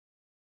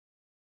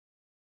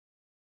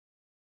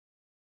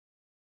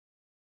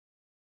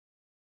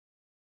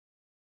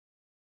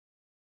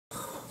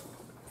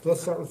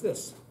let's start with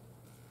this.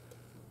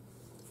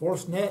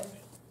 Force net,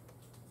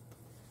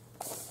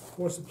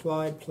 force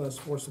applied plus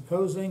force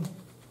opposing.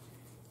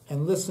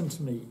 And listen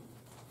to me.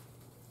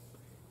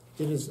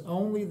 It is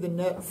only the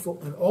net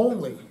and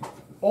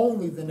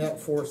only the net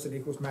force that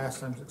equals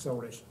mass times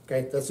acceleration.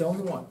 Okay, that's the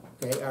only one.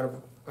 Okay, out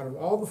of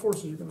all the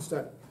forces you're going to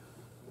study,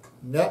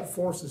 net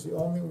force is the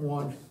only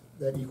one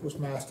that equals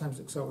mass times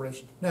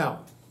acceleration.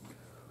 Now,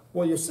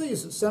 what you'll see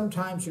is that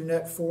sometimes your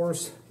net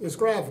force is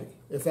gravity,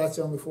 if that's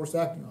the only force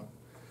acting on it.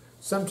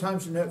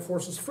 Sometimes your net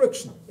force is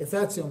friction, if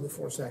that's the only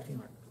force acting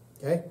on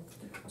it. Okay?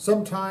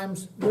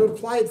 Sometimes your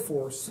applied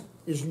force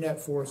is your net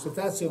force, if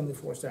that's the only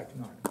force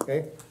acting on it.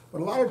 Okay?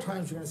 But a lot of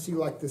times you're going to see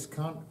like this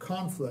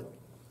conflict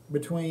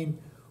between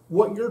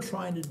what you're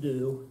trying to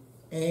do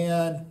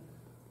and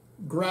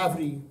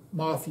gravity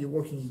mafia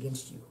working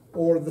against you,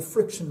 or the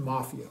friction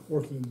mafia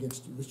working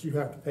against you that you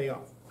have to pay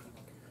off.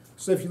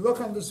 So if you look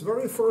on this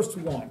very first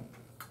one,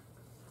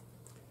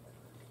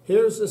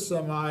 here's the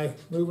semi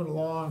moving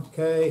along,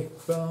 okay,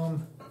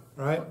 boom,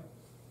 right?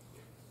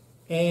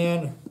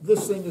 And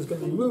this thing is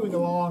going to be moving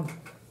along.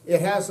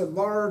 It has a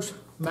large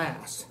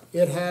mass.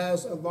 It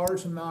has a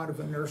large amount of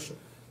inertia.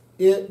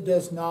 It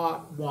does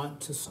not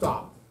want to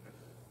stop.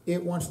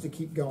 It wants to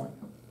keep going.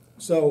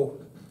 So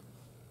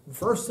the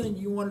first thing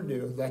you want to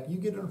do, like you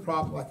get in a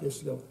problem like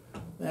this, you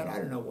go, man, I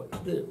don't know what to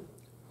do.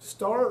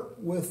 Start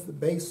with the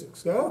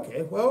basics. Go,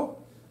 okay,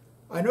 well,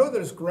 I know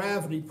there's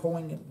gravity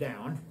pulling it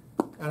down,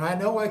 and I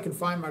know I can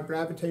find my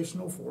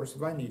gravitational force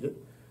if I need it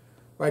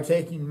by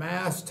taking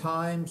mass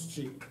times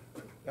g.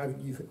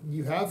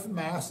 You have the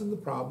mass in the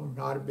problem,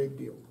 not a big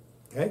deal.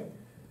 Okay?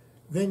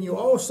 Then you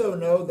also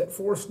know that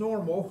force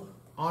normal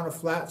on a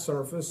flat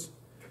surface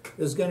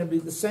is going to be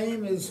the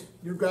same as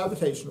your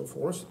gravitational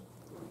force,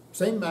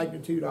 same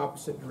magnitude,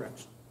 opposite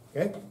direction.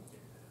 Okay?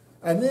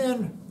 And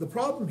then the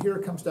problem here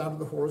comes down to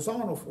the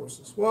horizontal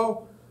forces.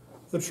 Well,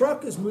 the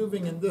truck is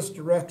moving in this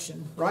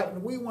direction, right?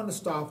 And we want to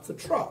stop the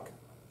truck.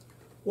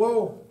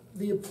 Well,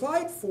 the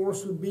applied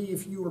force would be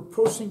if you were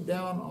pushing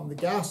down on the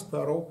gas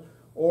pedal,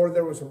 or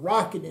there was a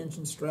rocket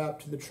engine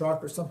strapped to the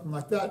truck or something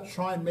like that,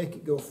 try and make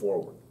it go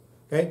forward.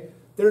 Okay?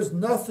 There's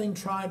nothing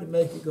trying to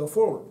make it go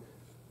forward.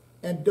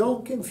 And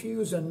don't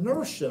confuse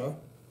inertia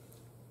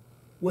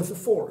with a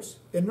force.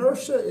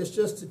 Inertia is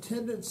just a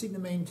tendency to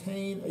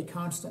maintain a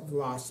constant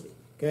velocity.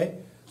 Okay?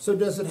 So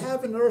does it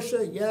have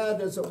inertia? Yeah.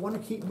 Does it want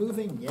to keep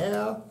moving?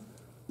 Yeah.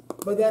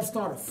 But that's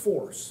not a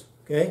force.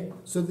 Okay?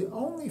 So the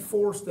only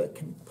force that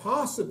can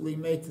possibly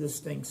make this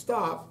thing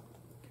stop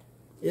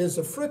is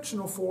a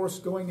frictional force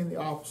going in the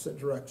opposite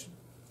direction.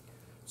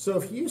 So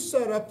if you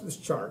set up this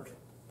chart,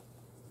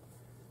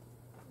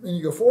 and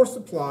you go force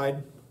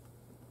applied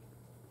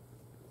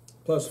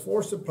plus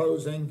force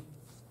opposing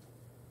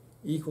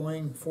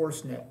equaling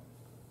force net.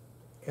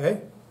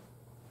 Okay?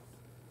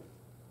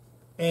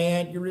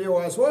 And you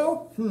realize,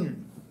 well,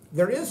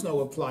 there is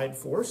no applied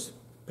force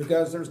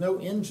because there's no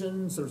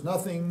engines, there's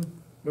nothing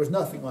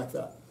like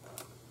that.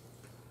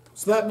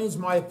 So that means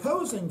my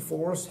opposing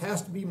force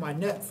has to be my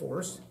net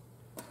force,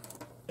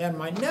 and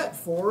my net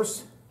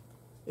force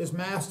is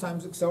mass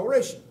times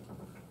acceleration.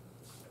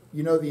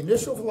 You know the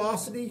initial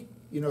velocity,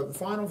 you know the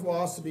final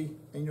velocity,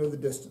 and you know the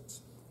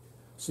distance.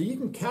 So you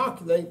can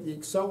calculate the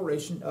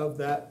acceleration of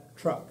that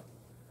truck.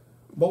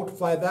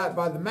 Multiply that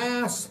by the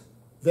mass,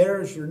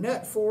 there's your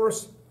net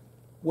force,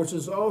 which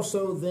is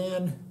also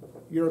then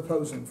your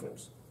opposing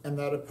force. And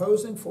that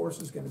opposing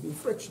force is going to be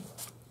friction.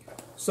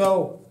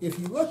 So if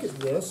you look at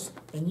this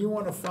and you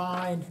want to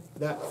find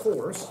that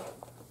force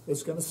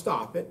that's going to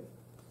stop it,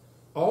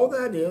 all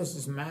that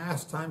is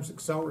mass times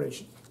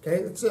acceleration.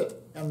 Okay, that's it.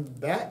 And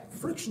that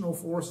frictional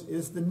force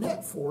is the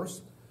net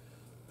force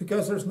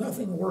because there's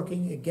nothing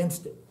working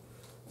against it.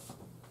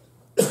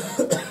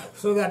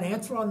 So that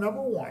answer on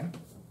number 1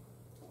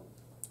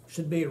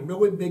 should be a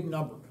really big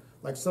number,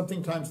 like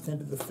something times 10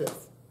 to the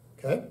 5th.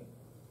 Okay?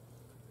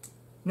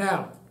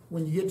 Now,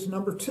 when you get to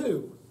number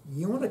 2,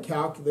 you want to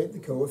calculate the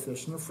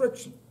coefficient of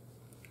friction.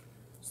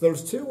 So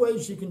there's 2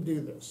 ways you can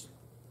do this.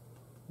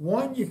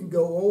 One, you can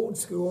go old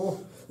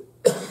school,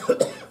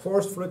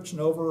 force friction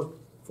over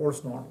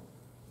force normal.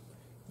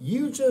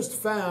 You just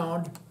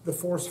found the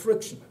force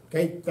friction.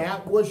 Okay,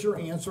 that was your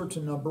answer to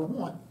number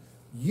 1.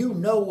 You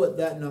know what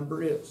that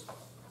number is.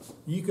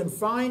 You can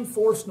find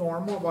force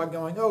normal by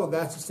going, oh,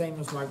 that's the same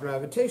as my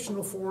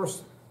gravitational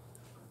force,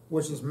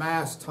 which is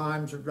mass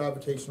times your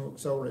gravitational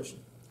acceleration.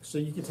 So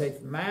you can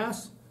take the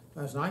mass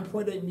times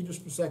 9.8 meters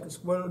per second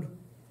squared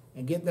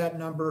and get that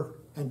number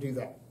and do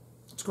that.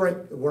 It's great.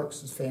 It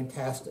works. It's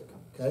fantastic.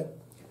 Okay.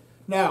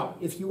 Now,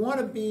 if you want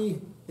to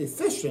be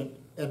efficient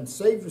and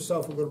save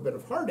yourself a little bit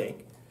of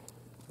heartache,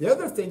 the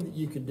other thing that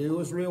you could do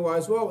is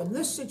realize, well, in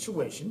this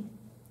situation,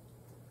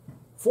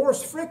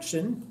 force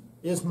friction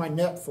is my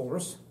net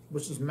force,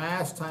 which is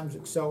mass times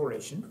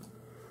acceleration.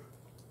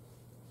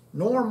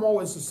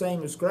 Normal is the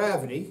same as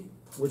gravity,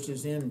 which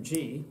is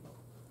mg.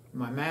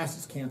 My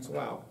masses cancel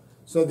out.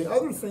 So the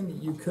other thing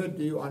that you could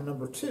do on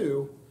number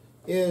 2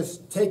 is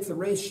take the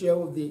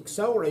ratio of the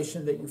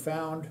acceleration that you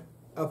found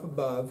up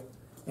above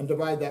and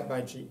divide that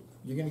by g.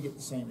 you're going to get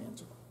the same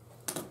answer.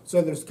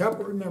 So there's a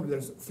couple, remember,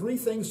 there's three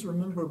things to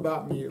remember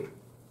about mu.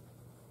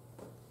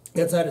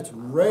 It's that it's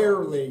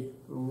rarely,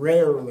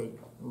 rarely,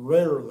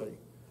 rarely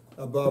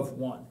above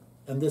 1.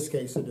 In this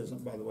case, it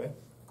isn't, by the way.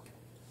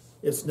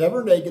 It's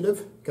never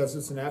negative because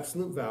it's an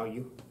absolute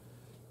value.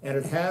 And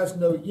it has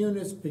no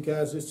units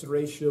because it's a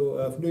ratio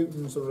of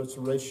newtons or it's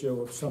a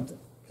ratio of something.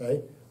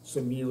 Okay?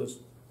 So mu is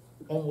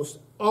almost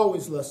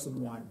always less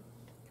than 1.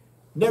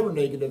 Never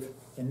negative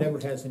and never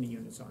has any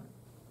units on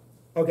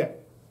it. Okay.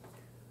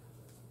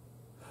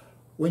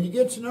 When you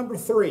get to number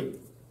 3,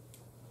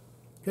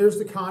 here's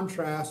the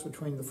contrast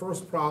between the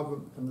first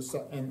problem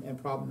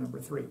and problem number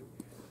 3.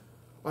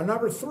 On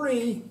number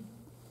 3,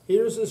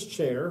 here's this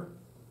chair,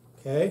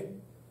 okay?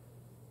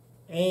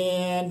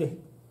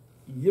 And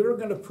you're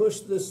going to push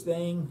this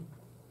thing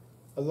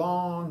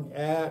along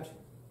at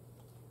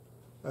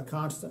a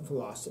constant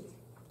velocity,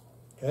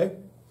 okay?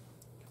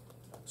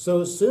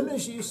 So as soon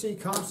as you see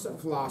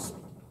constant velocity,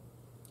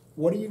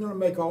 what are you going to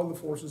make all the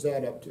forces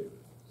add up to?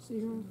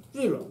 0.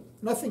 0.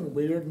 Nothing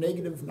weird,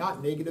 negative,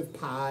 not negative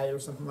pi or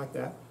something like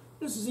that.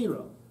 Just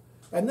 0.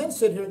 And then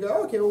sit here and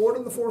go, okay, well, what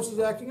are the forces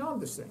acting on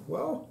this thing?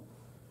 Well,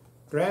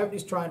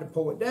 gravity's trying to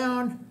pull it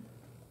down.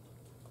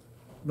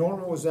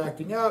 Normal is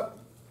acting up.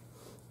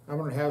 I'm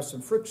going to have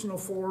some frictional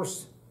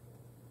force.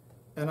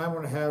 And I'm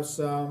going to have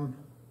some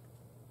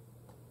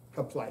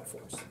applied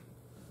force.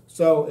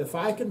 So if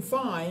I can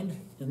find,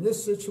 in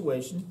this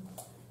situation,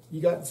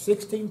 you got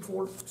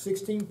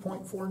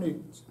 16.4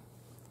 newtons.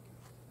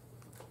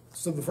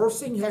 So the first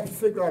thing you have to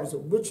figure out is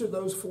which of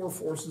those 4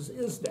 forces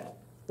is that?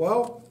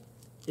 Well,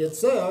 it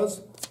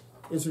says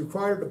it's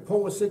required to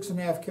pull a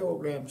 6.5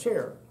 kilogram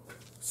chair.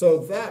 So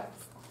that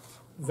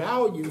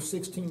value,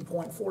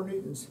 16.4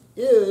 newtons,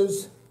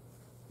 is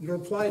your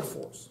applied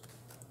force.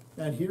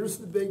 And here's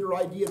the bigger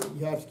idea that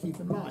you have to keep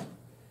in mind.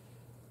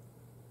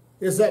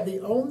 Is that the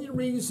only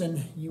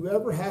reason you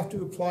ever have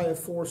to apply a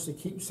force to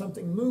keep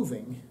something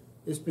moving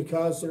is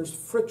because there's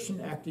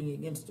friction acting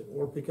against it,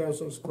 or because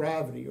there's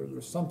gravity, or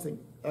there's something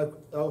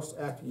else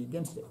acting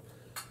against it.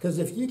 Because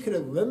if you could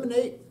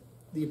eliminate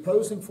the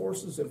opposing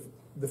forces of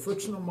the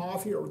frictional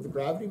mafia or the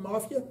gravity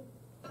mafia,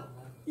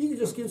 you could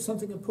just give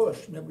something a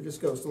push and it would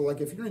just go. So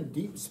like if you're in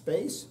deep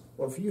space,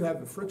 or if you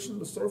have a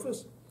frictionless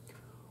surface,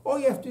 all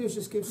you have to do is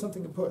just give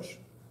something a push.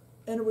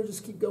 And it would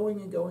just keep going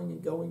and going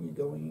and going and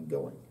going and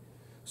going.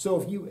 So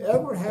if you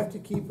ever have to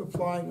keep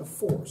applying a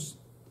force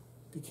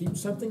to keep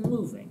something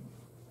moving,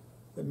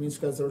 that means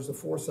because there's a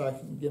force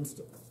acting against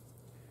it.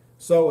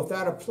 So if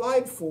that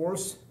applied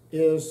force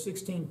is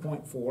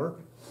 16.4,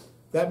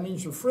 that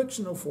means your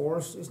frictional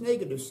force is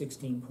negative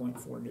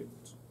 16.4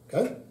 newtons.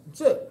 Okay?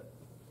 That's it.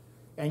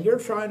 And you're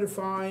trying to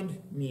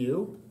find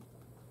mu,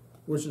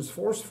 which is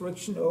force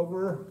friction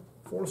over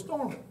force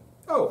normal.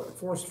 Oh,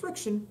 force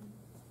friction,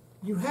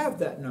 you have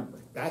that number.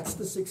 That's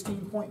the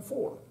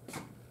 16.4.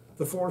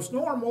 The force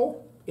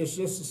normal is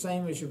just the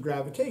same as your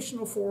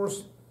gravitational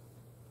force,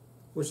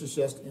 which is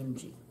just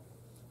mg.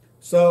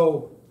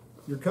 So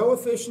your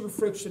coefficient of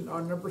friction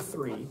on number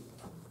 3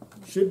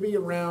 should be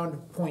around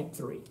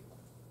 0.3.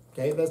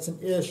 Okay, that's an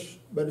ish,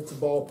 but it's a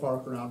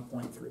ballpark around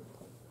 0.3.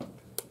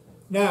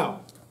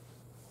 Now,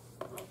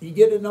 you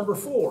get to number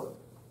 4.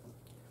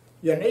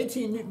 You have an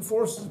 18 Newton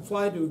force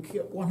applied to a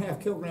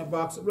 1/2 kilogram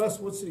box at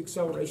rest. What's the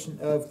acceleration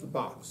of the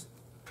box?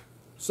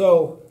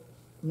 So,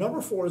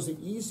 number 4 is the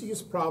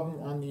easiest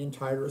problem on the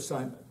entire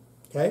assignment.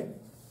 Okay?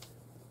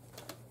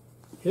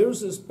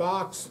 Here's this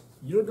box.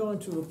 You're going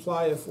to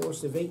apply a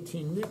force of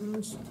 18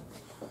 newtons.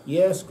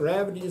 Yes,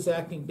 gravity is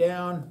acting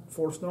down.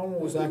 Force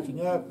normal is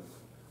acting up.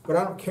 But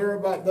I don't care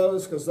about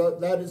those because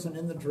that isn't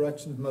in the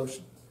direction of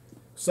motion.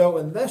 So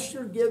unless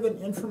you're given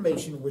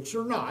information, which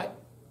you're not,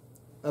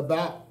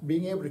 about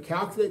being able to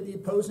calculate the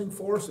opposing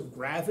force of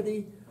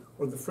gravity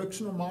or the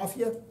frictional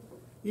mafia,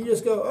 you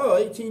just go, oh,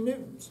 18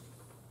 newtons.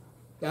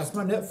 That's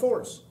my net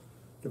force.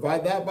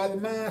 Divide that by the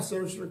mass,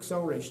 there's your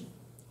acceleration.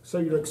 So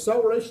your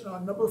acceleration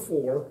on number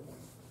 4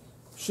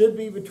 should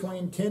be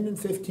between 10 and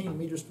 15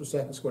 meters per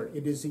second squared.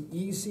 It is the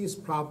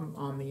easiest problem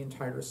on the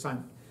entire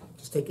assignment.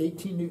 Just take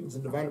 18 newtons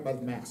and divide it by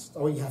the mass. That's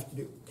all you have to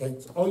do. Okay?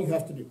 It's all you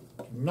have to do.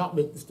 Do not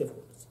make this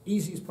difficult. It's the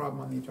easiest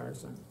problem on the entire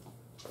assignment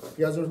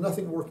because there's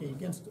nothing working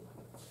against it.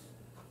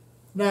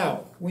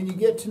 Now, when you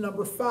get to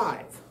number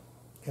 5,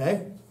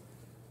 okay?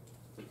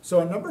 So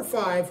in number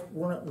 5,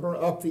 we're going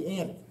to up the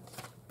ante.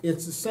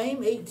 It's the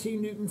same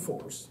 18 Newton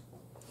force,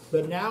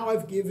 but now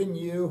I've given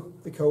you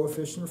the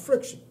coefficient of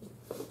friction.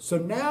 So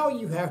now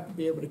you have to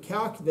be able to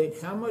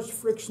calculate how much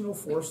frictional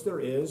force there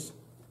is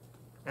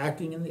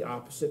acting in the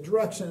opposite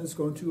direction that's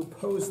going to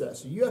oppose that.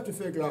 So you have to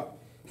figure out,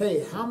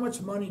 hey, how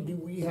much money do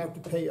we have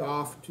to pay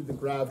off to the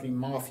gravity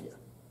mafia?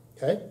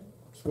 Okay?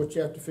 That's what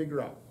you have to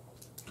figure out.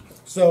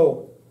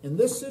 So in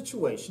this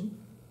situation,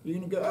 you're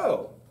going to go,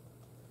 oh,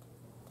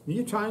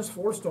 mu times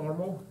force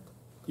normal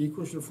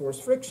equals your force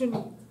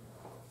friction.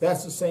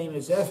 That's the same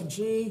as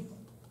Fg,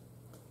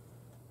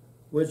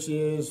 which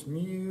is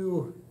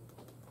mu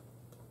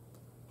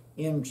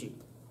mg.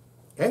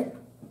 Okay?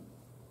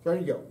 There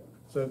you go.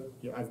 So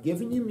I've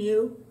given you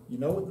mu, You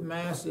know what the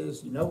mass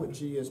is, you know what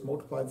G is,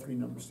 multiply the three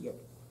numbers together.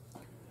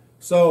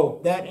 So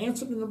that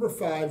answer to number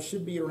 5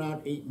 should be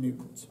around 8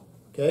 newtons.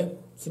 Okay?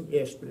 It's an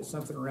ish, but it's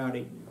something around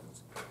 8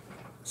 newtons.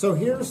 So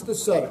here's the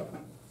setup.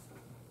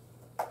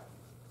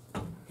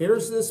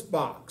 Here's this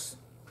box,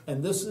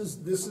 and this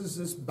is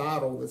this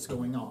battle that's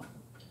going on.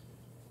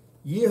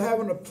 You have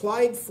an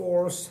applied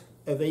force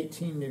of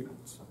 18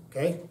 newtons.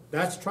 Okay?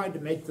 That's trying to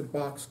make the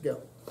box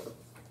go.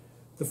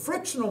 The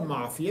frictional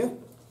mafia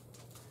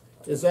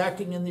is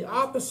acting in the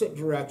opposite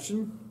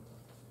direction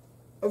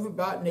of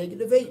about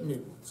negative 8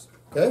 newtons.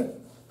 Okay?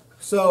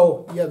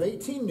 So you have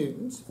 18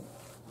 newtons.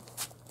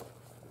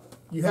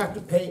 You have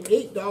to pay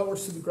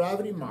 $8 to the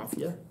gravity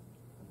mafia.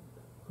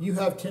 You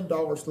have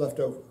 $10 left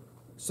over.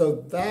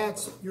 So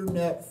that's your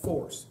net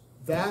force.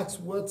 That's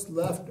what's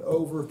left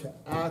over to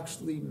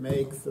actually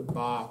make the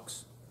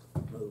box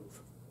move.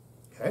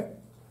 Okay?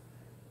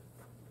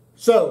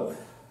 So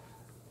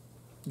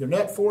your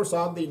net force,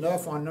 oddly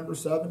enough, on number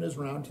 7 is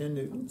around 10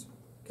 newtons.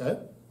 Okay?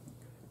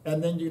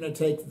 And then you're going to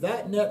take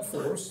that net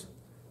force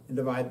and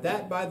divide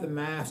that by the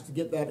mass to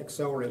get that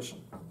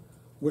acceleration,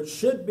 which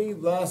should be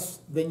less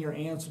than your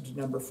answer to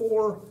number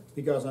 4,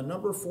 because on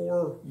number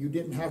 4, you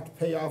didn't have to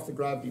pay off the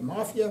gravity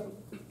mafia.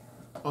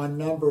 On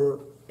number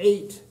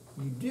 8,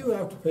 you do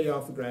have to pay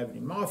off the gravity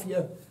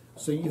mafia,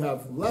 so you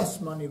have less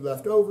money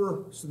left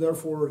over, so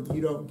therefore you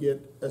don't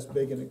get as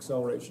big an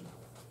acceleration.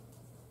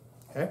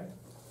 Okay?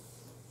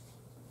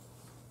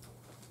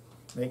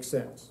 Makes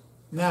sense.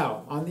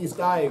 Now, on these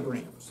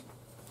diagrams,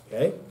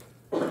 okay,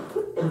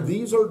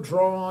 these are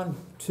drawn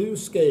to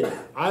scale.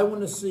 I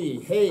want to see,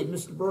 hey,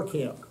 Mr.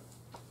 Burkham,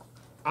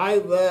 I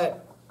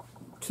let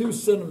 2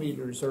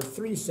 centimeters or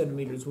 3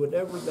 centimeters,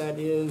 whatever that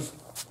is,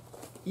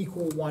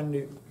 equal 1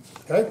 newton.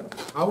 Okay?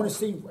 I want to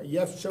see, you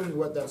have to show me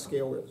what that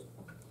scale is.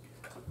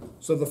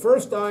 So the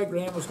first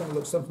diagram is going to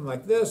look something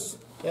like this.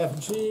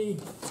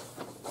 Fg,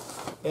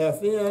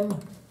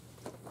 Fn,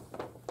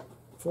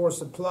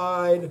 force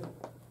applied,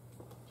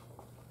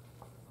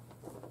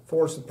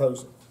 force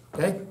opposing.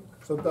 Okay?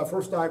 So the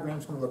first diagram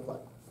is going to look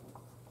like.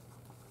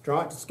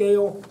 Draw it to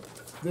scale.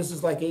 This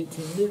is like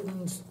 18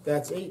 newtons.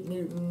 That's 8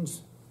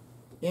 newtons.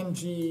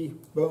 Mg,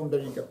 boom, there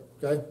you go.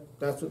 Okay?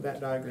 That's what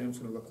that diagram is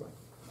going to look like.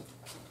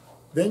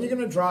 Then you're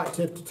going to draw it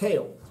tip to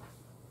tail.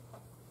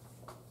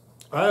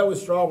 I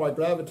always draw my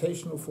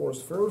gravitational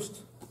force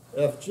first.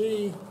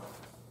 Fg.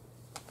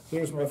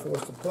 Here's my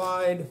force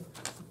applied.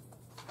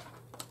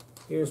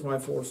 Here's my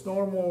force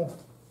normal.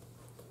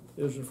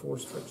 Here's your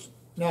force friction.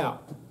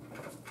 Now,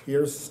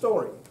 here's the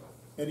story.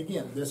 And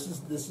again, this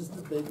is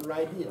the bigger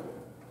idea.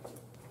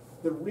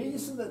 The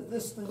reason that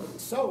this thing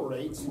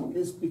accelerates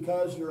is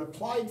because your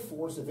applied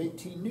force of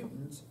 18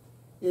 newtons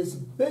is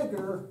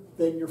bigger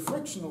than your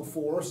frictional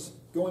force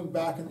going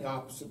back in the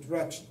opposite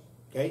direction.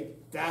 Okay?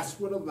 That's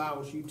what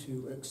allows you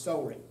to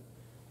accelerate.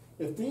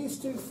 If these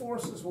two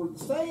forces were the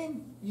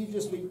same, you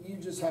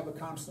just have a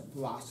constant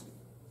velocity.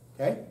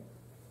 Okay?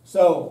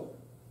 So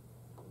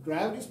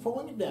gravity's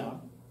pulling it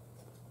down.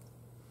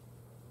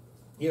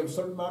 You have a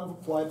certain amount of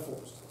applied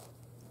force.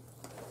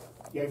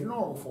 You have your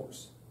normal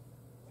force.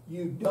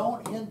 You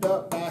don't end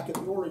up back at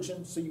the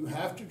origin, so you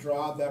have to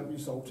draw that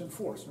resultant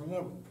force.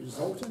 Remember,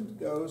 resultant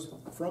goes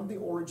from the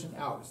origin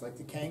out. It's like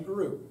the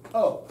kangaroo.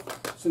 Oh,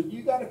 so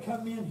you got to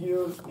come in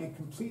here and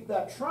complete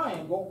that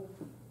triangle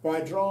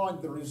by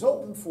drawing the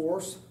resultant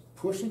force,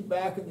 pushing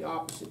back in the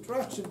opposite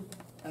direction,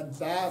 and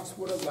that's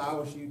what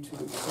allows you to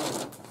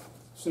accelerate.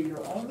 So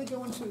you're only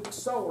going to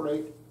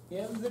accelerate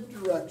in the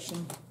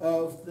direction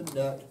of the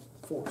net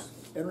force.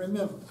 And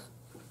remember,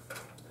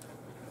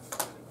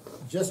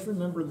 just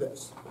remember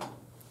this.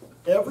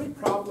 Every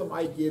problem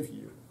I give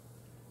you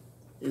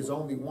is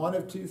only one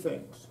of two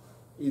things.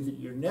 Either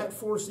your net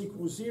force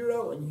equals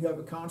 0 and you have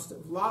a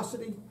constant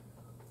velocity,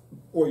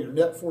 or your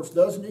net force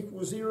doesn't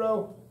equal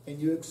 0 and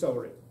you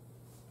accelerate.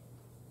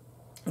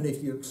 And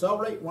if you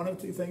accelerate, one of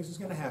two things is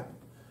going to happen.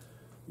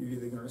 You're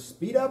either going to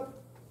speed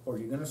up or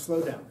you're going to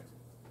slow down.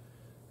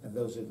 And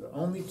those are the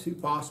only two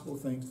possible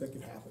things that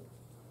could happen.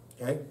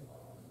 Okay?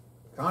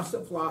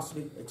 Constant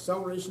velocity,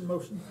 acceleration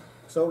motion,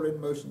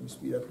 accelerated motion, you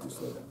speed up, you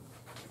slow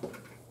down.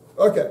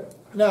 Okay,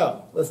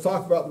 now let's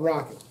talk about the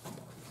rocket.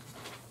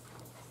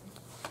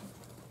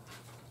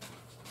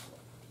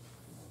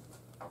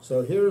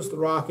 So here's the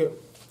rocket.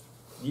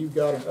 You've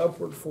got an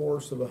upward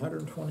force of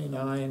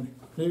 129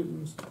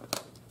 newtons.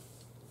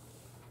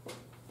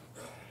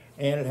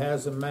 And it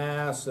has a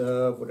mass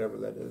of, whatever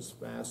that is,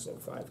 mass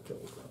of 5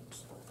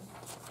 kilograms.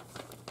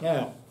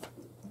 Now,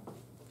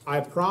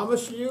 I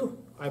promise you,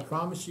 I'm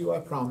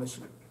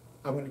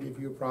going to give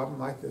you a problem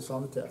like this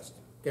on the test.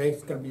 Okay,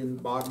 it's going to be in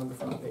the bottom of the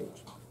front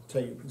page.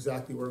 Tell you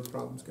exactly where the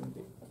problem's going to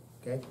be.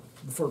 Okay,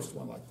 the first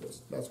one like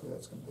this. That's where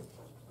that's going to be.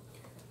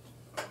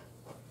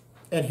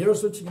 And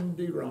here's what you're going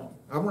to do wrong.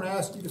 I'm going to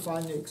ask you to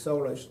find the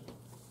acceleration.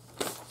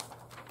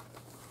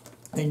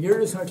 And you're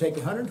just going to take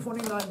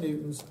 129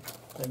 newtons,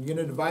 and you're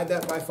going to divide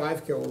that by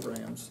 5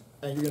 kilograms,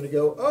 and you're going to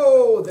go,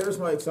 oh, there's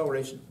my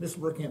acceleration. Mr.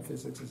 Burkham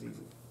physics is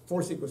easy.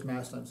 Force equals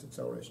mass times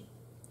acceleration.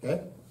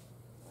 Okay?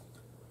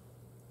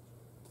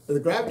 the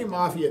Gravity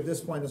Mafia at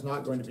this point is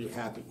not going to be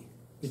happy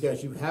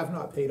because you have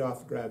not paid off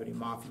the Gravity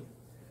Mafia.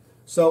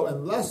 So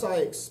unless I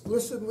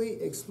explicitly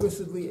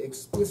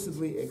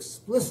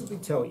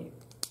tell you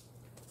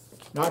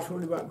not to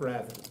worry about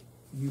gravity,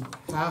 you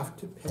have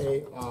to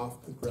pay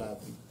off the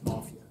Gravity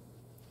Mafia.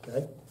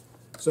 Okay?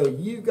 So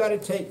you've got to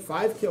take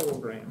 5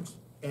 kilograms,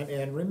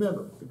 and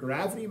remember, the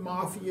Gravity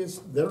Mafia's,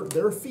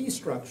 their fee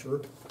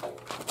structure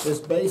is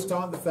based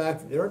on the fact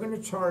that they're going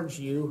to charge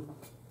you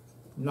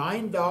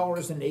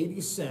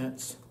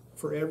 $9.80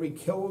 for every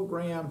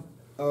kilogram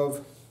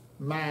of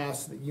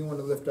mass that you want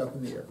to lift up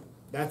in the air.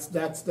 That's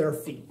their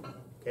fee,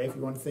 okay, if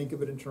you want to think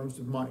of it in terms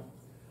of money.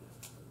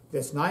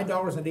 That's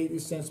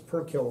 $9.80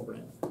 per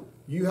kilogram.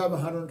 You have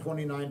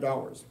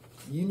 $129.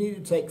 You need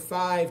to take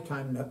 5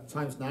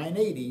 times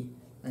 980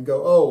 and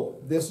go, oh,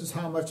 this is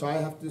how much I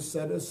have to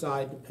set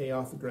aside to pay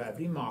off the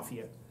Gravity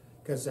Mafia,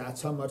 because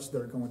that's how much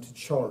they're going to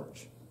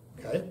charge,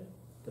 okay?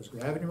 Because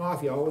Gravity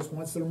Mafia always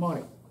wants their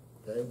money,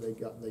 okay?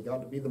 They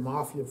got to be the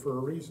mafia for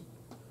a reason.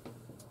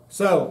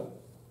 So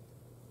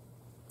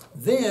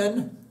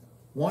then,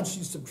 once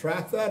you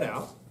subtract that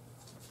out,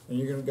 and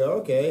you're going to go,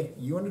 okay,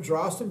 you want to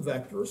draw some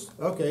vectors.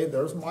 Okay,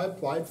 there's my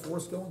applied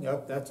force going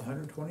up. That's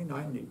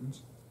 129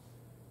 newtons.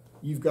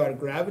 You've got a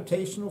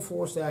gravitational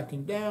force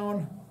acting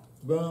down.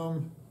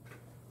 Boom.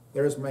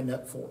 There's my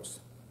net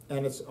force.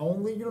 And it's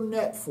only your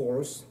net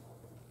force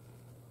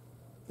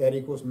that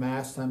equals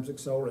mass times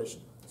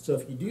acceleration. So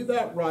if you do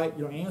that right,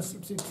 your answer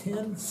to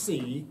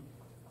 10C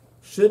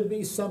should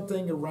be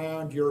something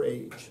around your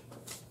age.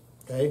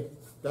 Okay?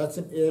 That's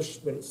an ish,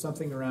 but it's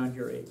something around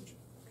your age.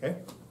 Okay?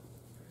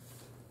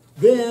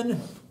 Then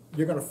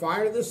you're going to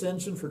fire this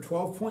engine for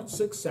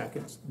 12.6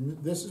 seconds.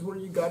 This is where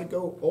you got to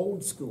go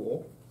old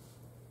school.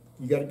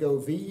 You got to go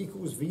V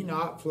equals V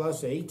naught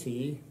plus AT.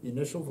 The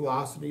initial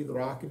velocity of the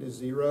rocket is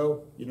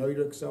 0. You know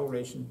your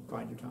acceleration,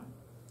 find your time.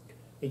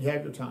 And you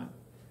have your time.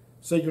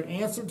 So your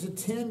answer to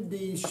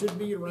 10D should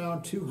be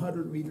around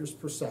 200 meters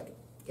per second.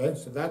 Okay,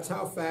 so that's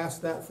how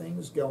fast that thing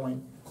is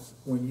going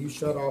when you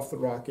shut off the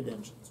rocket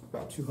engines,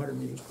 about 200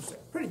 meters per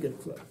second. Pretty good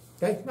clip.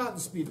 Okay, not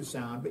the speed of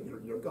sound, but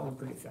you're going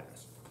pretty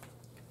fast.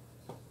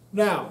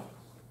 Now,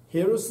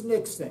 here's the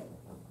next thing.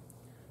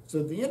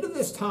 So at the end of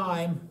this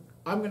time,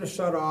 I'm going to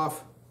shut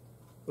off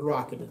the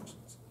rocket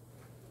engines.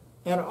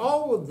 And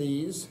all of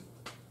these,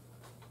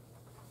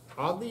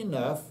 oddly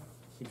enough,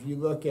 if you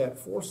look at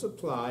force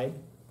applied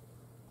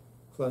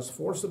plus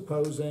force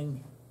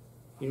opposing,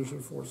 here's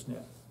your force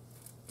net.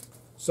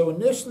 So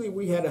initially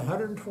we had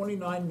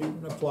 129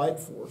 Newton applied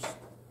force.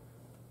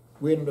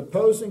 We had an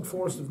opposing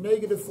force of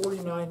negative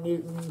 49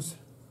 newtons.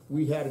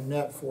 We had a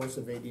net force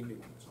of 80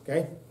 newtons.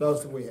 Okay?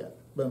 Those that we had.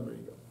 Boom, there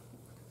you go.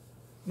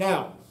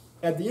 Now,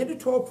 at the end of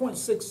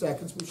 12.6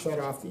 seconds, we shut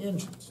off the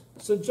engines.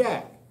 So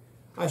Jack,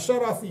 I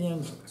shut off the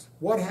engines.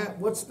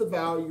 What's the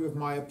value of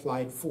my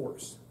applied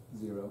force?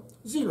 0.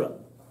 0.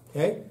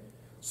 Okay?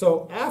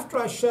 So after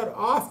I shut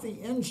off the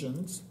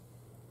engines,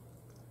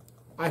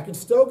 I can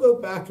still go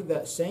back to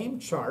that same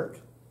chart.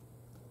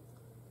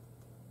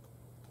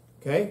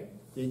 Okay?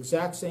 The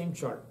exact same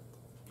chart.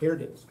 Here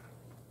it is.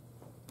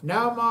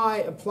 Now my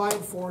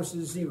applied force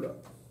is 0.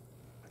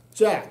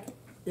 Jack,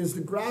 is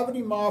the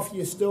Gravity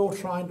Mafia still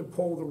trying to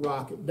pull the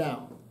rocket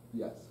down?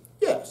 Yes.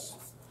 Yes.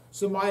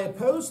 So my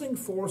opposing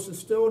force is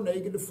still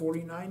negative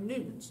 49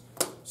 newtons.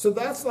 So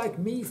that's like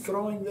me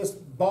throwing this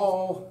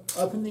ball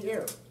up in the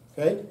air.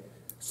 Okay?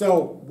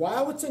 So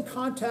while it's in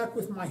contact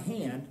with my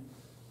hand,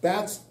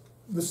 that's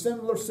the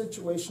similar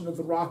situation of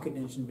the rocket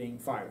engine being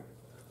fired.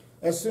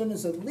 As soon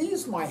as it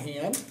leaves my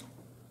hand,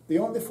 the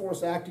only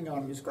force acting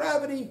on me is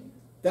gravity.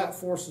 That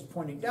force is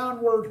pointing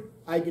downward.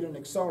 I get an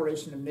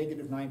acceleration of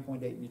negative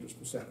 9.8 meters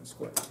per second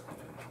squared.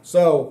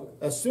 So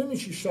as soon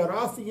as you shut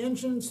off the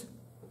engines,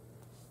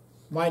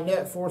 my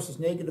net force is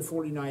negative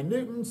 49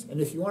 newtons. And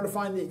if you want to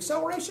find the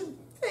acceleration,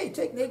 hey,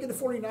 take negative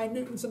 49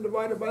 newtons and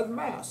divide it by the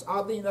mass.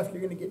 Oddly enough,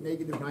 you're going to get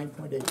negative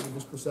 9.8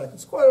 meters per second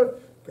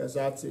squared, because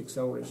that's the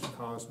acceleration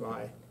caused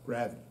by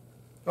gravity.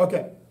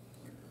 Okay.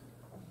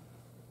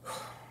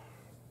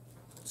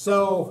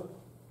 So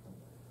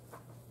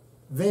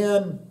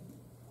then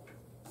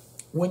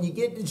when you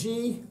get to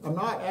G, I'm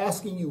not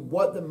asking you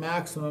what the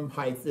maximum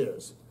height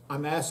is.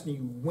 I'm asking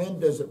you when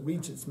does it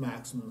reach its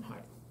maximum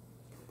height.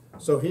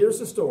 So here's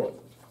the story.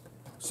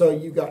 So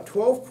you got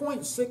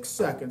 12.6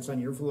 seconds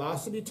on your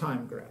velocity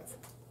time graph.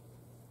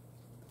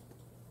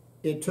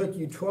 It took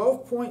you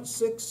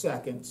 12.6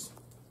 seconds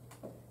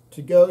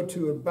to go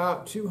to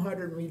about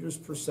 200 meters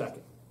per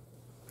second.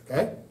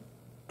 Okay?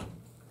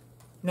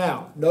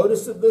 Now,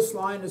 notice that this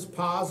line is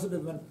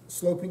positive and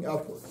sloping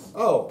upward.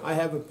 Oh, I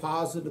have a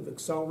positive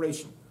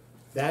acceleration.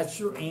 That's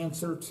your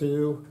answer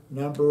to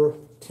number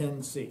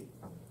 10C.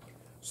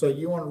 So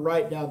you want to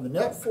write down the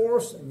net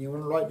force and you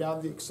want to write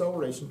down the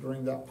acceleration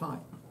during that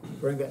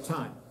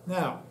time.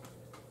 Now,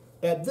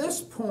 at this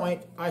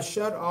point, I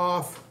shut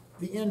off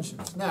the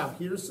engines. Now,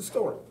 here's the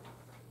story.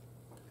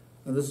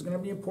 And this is going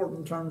to be important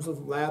in terms of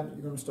the lab that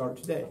you're going to start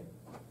today.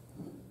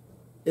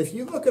 If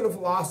you look at a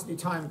velocity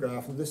time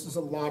graph, and this is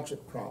a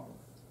logic problem,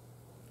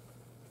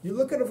 you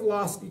look at a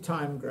velocity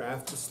time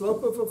graph, the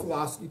slope of a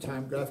velocity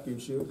time graph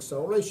gives you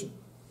acceleration.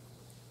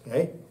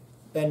 Okay?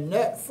 And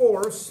net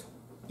force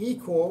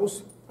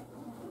equals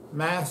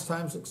mass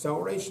times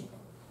acceleration.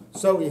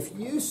 So if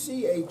you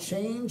see a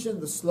change in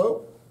the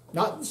slope,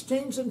 not this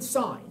change in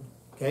sign,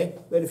 okay,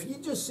 but if you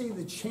just see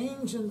the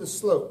change in the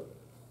slope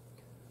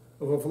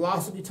of a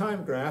velocity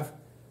time graph,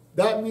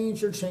 that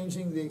means you're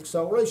changing the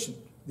acceleration.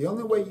 The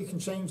only way you can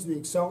change the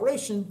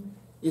acceleration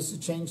is to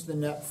change the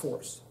net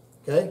force.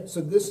 Okay, so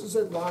this is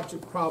a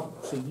logic problem.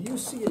 So if you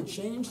see a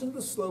change in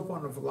the slope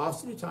on a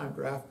velocity time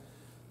graph,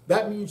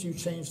 that means you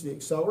change the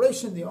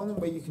acceleration. The only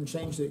way you can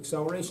change the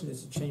acceleration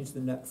is to change the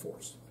net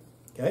force.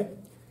 Okay?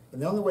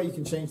 And the only way you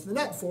can change the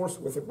net force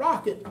with a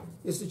rocket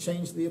is to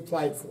change the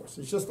applied force.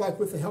 It's just like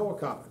with the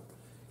helicopter.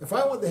 If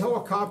I want the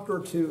helicopter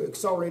to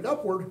accelerate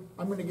upward,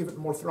 I'm going to give it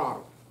more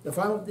throttle. If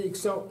I want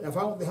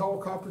the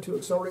helicopter to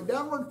accelerate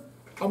downward,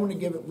 I'm going to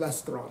give it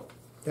less throttle.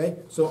 Okay?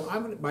 So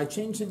by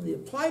changing the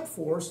applied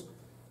force,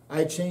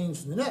 I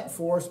change the net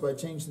force. By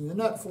changing the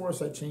net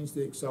force, I change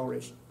the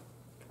acceleration.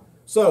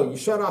 So you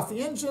shut off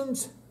the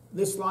engines,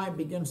 this line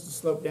begins to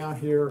slope down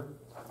here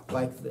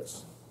like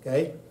this,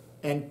 okay?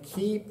 And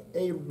keep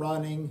a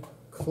running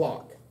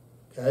clock,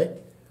 okay?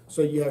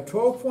 So you have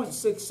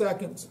 12.6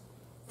 seconds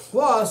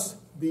plus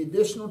the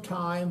additional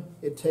time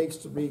it takes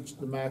to reach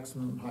the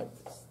maximum height,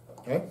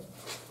 okay?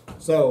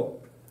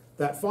 So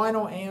that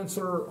final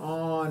answer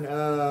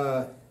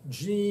on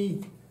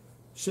G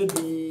should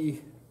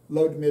be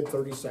low to mid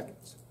 30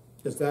 seconds,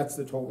 because that's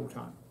the total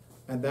time.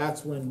 And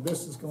that's when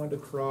this is going to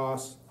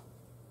cross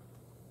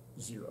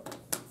 0.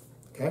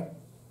 Okay?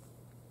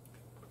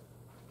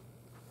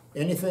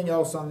 Anything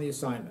else on the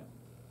assignment?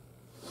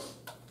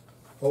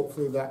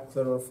 Hopefully that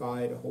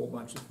clarified a whole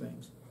bunch of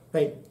things.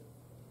 Hey.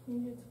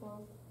 Unit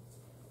 12.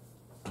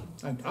 I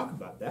can talk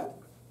about that.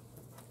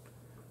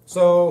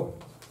 So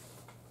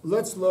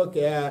let's look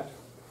at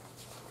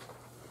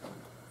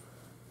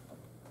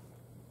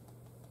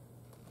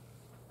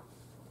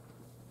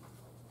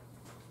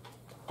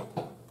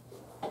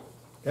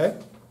okay?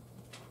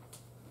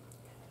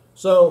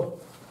 So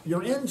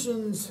your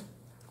engines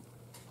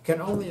can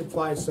only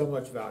apply so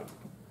much value.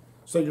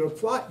 So your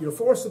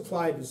force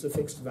applied is a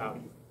fixed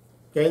value.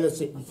 Okay, that's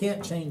it. You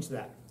can't change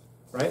that,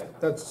 right?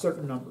 That's a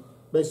certain number.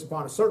 Based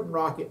upon a certain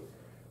rocket,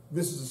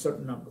 this is a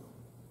certain number.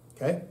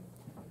 Okay?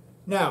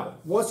 Now,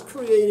 what's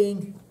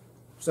creating,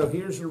 so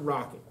here's your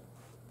rocket.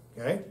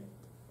 Okay?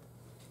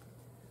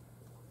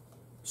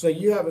 So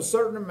you have a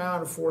certain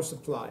amount of force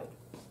applied.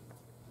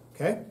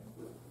 Okay?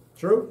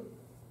 True?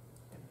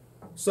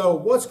 So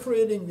what's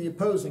creating the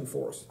opposing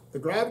force? The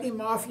gravity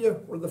mafia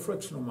or the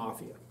frictional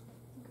mafia?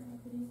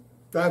 Gravity.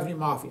 Gravity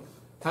mafia.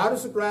 How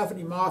does the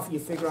gravity mafia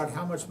figure out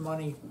how much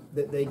money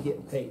that they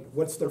get paid?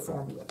 What's their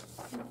formula?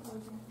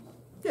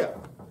 Yeah.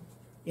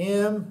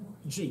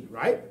 mg,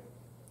 right?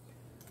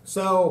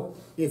 So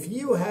if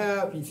you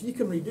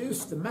can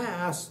reduce the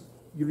mass,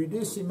 you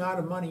reduce the amount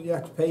of money you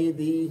have to pay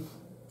the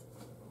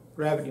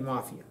gravity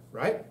mafia,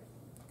 right?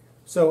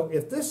 So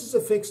if this is a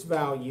fixed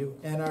value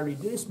and I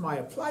reduce my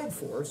applied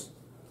force,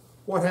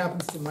 what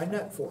happens to my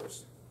net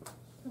force?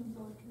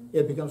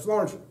 It becomes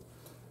larger.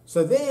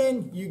 So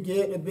then you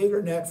get a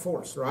bigger net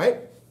force,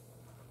 right?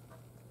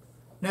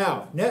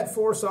 Now, net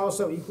force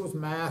also equals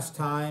mass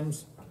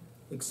times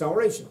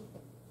acceleration.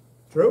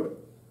 True?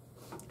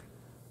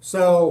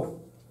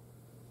 So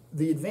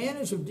the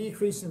advantage of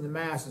decreasing the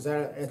mass is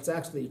that it's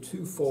actually a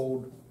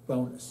twofold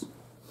bonus.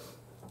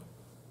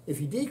 If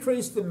you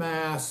decrease the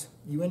mass,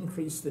 you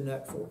increase the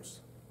net force.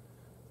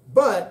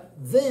 But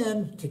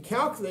then, to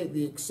calculate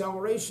the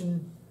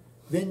acceleration,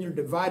 then you're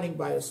dividing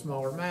by a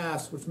smaller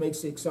mass, which makes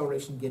the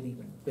acceleration get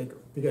even bigger,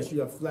 because you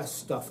have less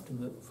stuff to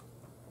move.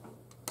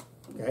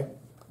 Okay?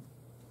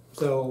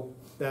 So,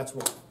 that's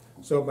why.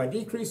 So, by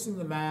decreasing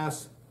the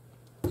mass,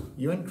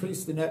 you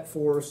increase the net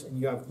force, and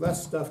you have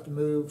less stuff to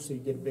move, so you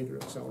get a bigger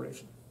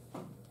acceleration.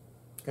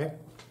 Okay?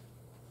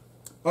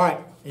 All right,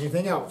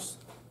 anything else?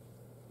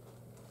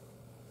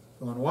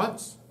 Going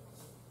once,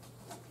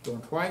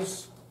 going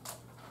twice.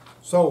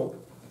 So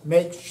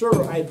make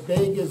sure, I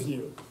beg of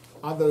you,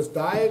 on those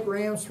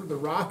diagrams for the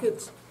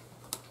rockets,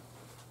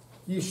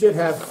 you should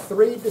have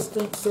 3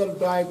 distinct set of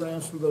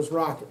diagrams for those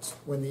rockets.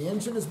 When the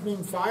engine is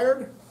being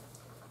fired,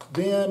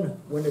 then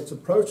when it's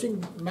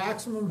approaching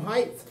maximum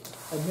height,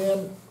 and then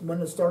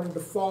when it's starting to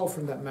fall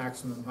from that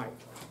maximum height.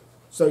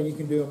 So you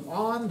can do them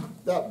on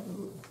that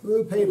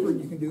blue paper,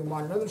 you can do them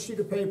on another sheet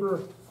of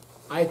paper,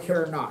 I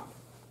care not.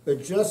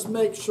 But just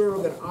make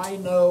sure that I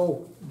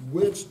know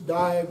which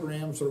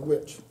diagrams are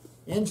which.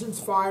 Engines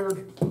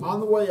fired,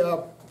 on the way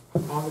up,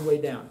 on the way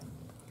down.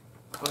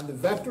 On the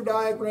vector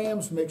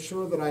diagrams, make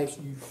sure that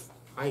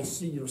I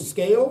see your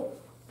scale,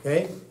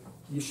 okay?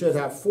 You should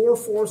have 4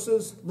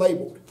 forces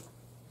labeled.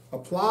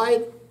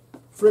 Applied,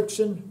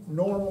 friction,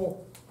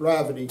 normal,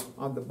 gravity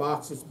on the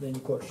box that's being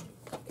pushed,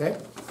 okay?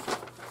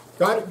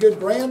 Got it? Good,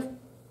 Brand?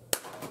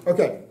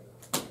 Okay.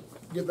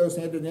 Get those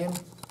handed in.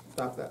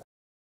 Stop that.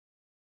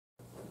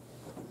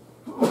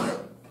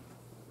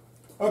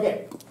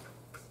 Okay,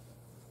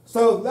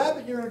 so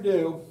that you're going to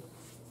do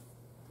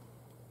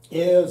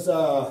is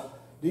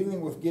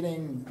dealing with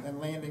getting and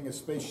landing a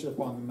spaceship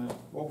on the moon.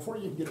 Well, before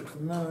you can get it to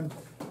the moon,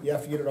 you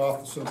have to get it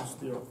off the surface of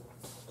the Earth.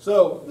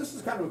 So this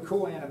is kind of a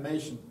cool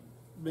animation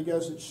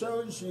because it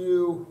shows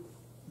you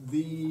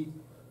the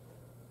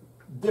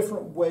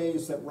different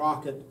ways that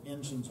rocket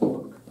engines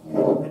work,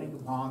 depending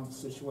upon the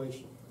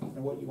situation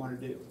and what you want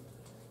to do.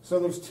 So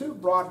there's two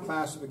broad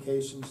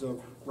classifications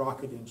of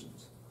rocket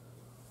engines.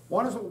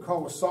 One is what we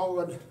call a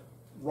solid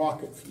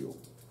rocket fuel.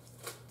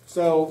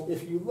 So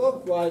if you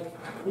look, like,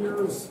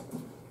 here's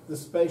the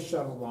space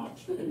shuttle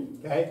launch,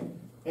 okay?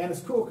 And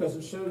it's cool because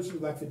it shows you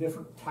like the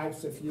different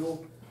types of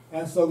fuel.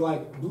 And so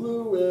like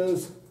blue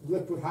is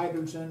liquid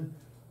hydrogen,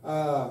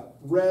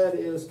 red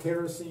is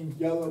kerosene,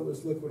 yellow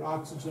is liquid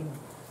oxygen.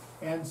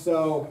 And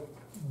so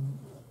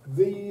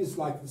these,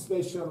 like the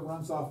space shuttle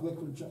runs off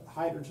liquid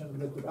hydrogen and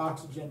liquid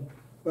oxygen,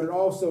 but it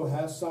also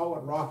has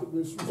solid rocket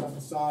boosters on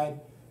the side.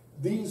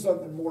 These are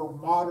the more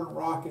modern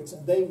rockets,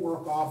 and they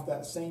work off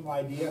that same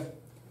idea.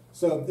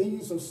 So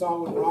these are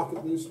solid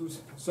rocket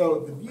boosters. So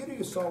the beauty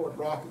of solid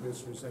rocket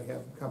boosters, they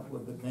have a couple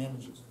of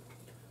advantages.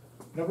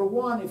 Number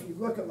one, if you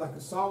look at like a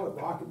solid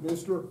rocket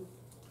booster,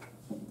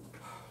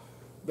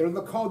 they're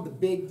called the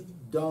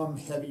big, dumb,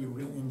 heavy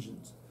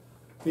engines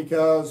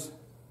because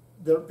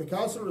they're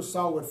a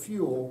solid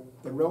fuel,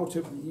 they're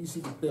relatively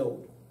easy to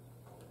build.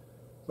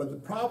 But the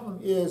problem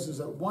is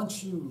that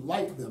once you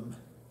light them,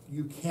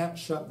 you can't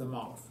shut them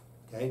off,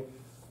 okay?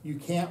 You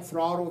can't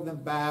throttle them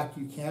back,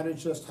 you can't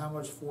adjust how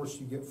much force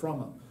you get from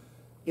them.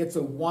 It's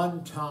a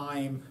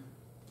one-time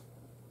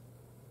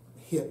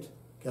hit,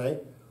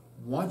 okay?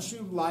 Once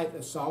you light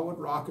a solid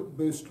rocket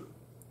booster,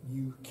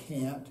 you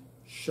can't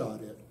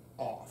shut it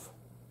off,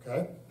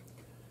 okay?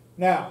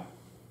 Now,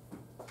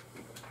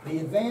 the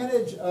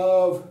advantage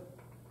of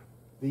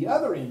the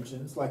other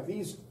engines, like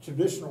these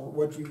traditional,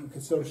 what you could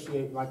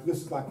associate, like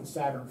this is like the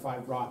Saturn V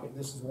rocket.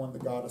 This is the one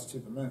that got us to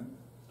the moon.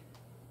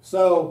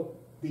 So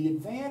the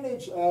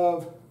advantage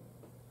of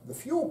the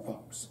fuel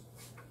pumps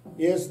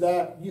is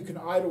that you can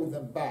idle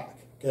them back.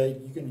 Okay,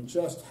 you can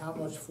adjust how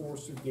much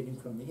force you're getting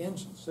from the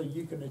engine. So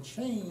you can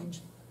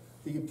change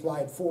the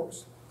applied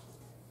force.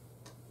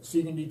 So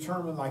you can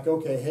determine like,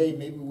 okay, hey,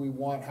 maybe we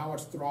want, how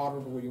much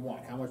throttle do we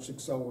want? How much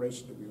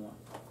acceleration do we want?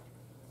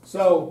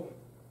 So,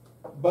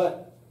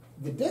 but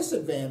the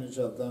disadvantage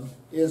of them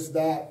is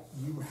that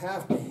you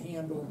have to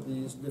handle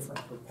these different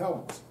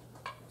propellants.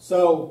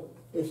 So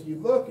if you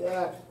look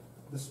at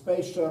the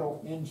space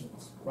shuttle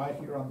engines, right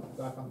here on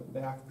the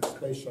back of the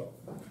space shuttle,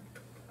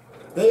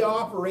 they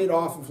operate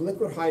off of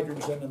liquid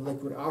hydrogen and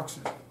liquid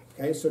oxygen.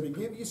 Okay, so to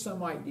give you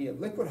some idea,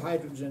 liquid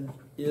hydrogen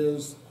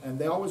is, and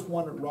they always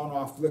want to run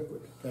off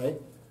liquid, okay,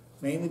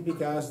 mainly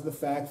because of the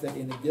fact that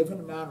in a given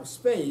amount of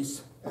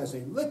space, as a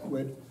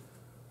liquid,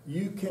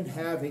 you can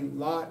have a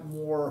lot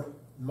more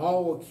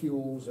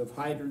molecules of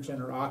hydrogen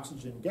or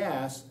oxygen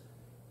gas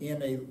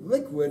in a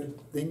liquid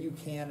than you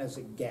can as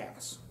a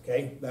gas,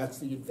 okay? That's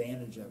the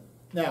advantage of it.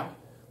 Now,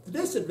 the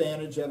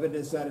disadvantage of it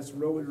is that it's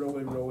really,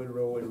 really, really,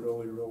 really,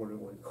 really, really,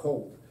 really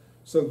cold.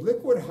 So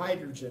liquid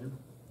hydrogen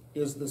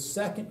is the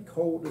second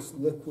coldest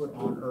liquid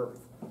on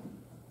Earth.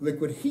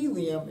 Liquid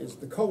helium is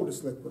the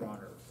coldest liquid on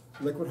Earth.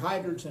 Liquid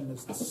hydrogen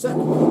is the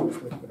second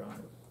coldest liquid on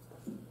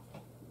Earth.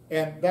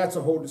 And that's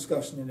a whole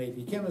discussion in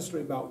AP chemistry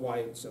about why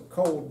it's so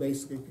cold,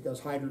 basically because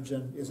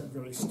hydrogen isn't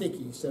very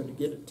sticky, so to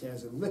get it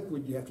as a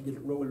liquid, you have to get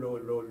it really, really,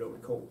 really, really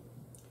cold.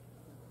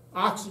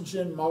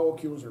 Oxygen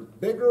molecules are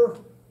bigger,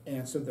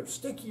 and so they're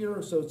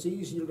stickier, so it's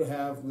easier to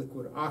have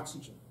liquid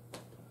oxygen.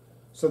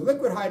 So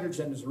liquid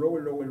hydrogen is really,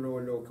 really,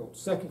 really, really cold.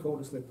 Second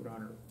coldest liquid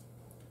on Earth.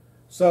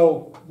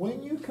 So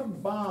when you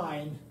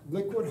combine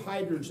liquid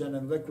hydrogen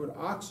and liquid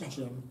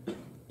oxygen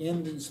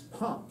in these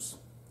pumps,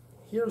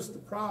 here's the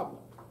problem,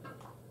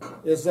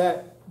 is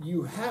that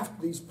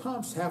these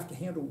pumps have to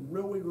handle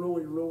really,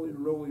 really, really,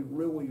 really,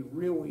 really,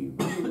 really,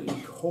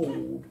 really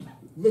cold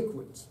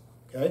liquids,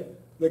 okay?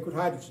 Liquid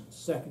hydrogen,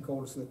 second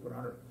coldest liquid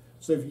on Earth.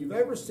 So if you've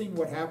ever seen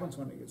what happens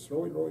when it gets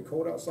really, really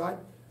cold outside,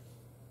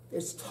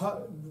 it's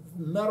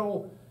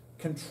metal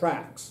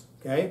contracts,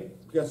 okay,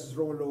 because it's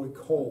really, really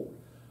cold.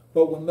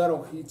 But when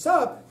metal heats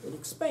up, it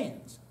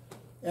expands.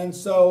 And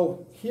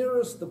so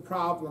here's the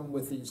problem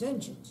with these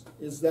engines,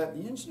 is that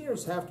the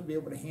engineers have to be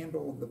able to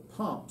handle the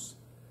pumps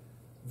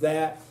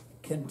that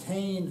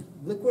contain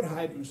liquid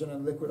hydrogen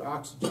and liquid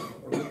oxygen,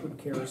 or liquid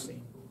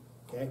kerosene,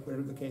 okay,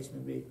 whatever the case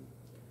may be.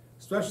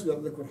 Especially the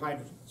liquid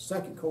hydrogen,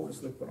 second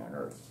coldest liquid on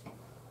Earth.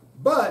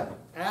 But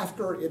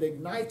after it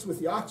ignites with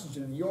the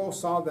oxygen, and you all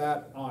saw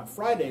that on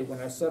Friday when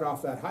I set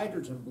off that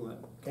hydrogen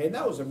balloon, okay, and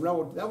that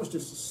was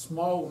just a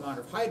small amount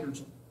of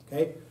hydrogen,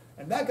 okay,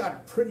 and that got a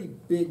pretty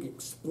big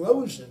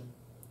explosion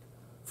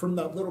from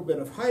that little bit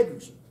of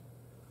hydrogen.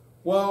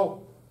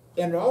 Well,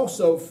 and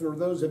also for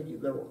those of you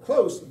that were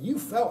close, you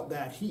felt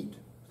that heat.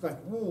 It's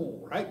like,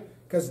 whoa, right?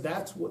 Because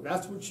that's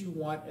what you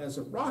want as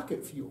a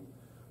rocket fuel.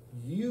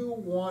 You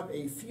want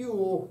a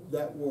fuel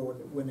that will,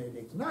 when it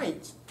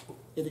ignites,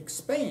 it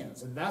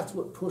expands, and that's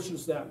what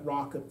pushes that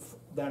rocket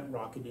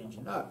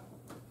engine up.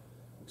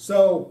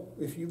 So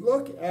if you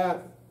look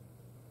at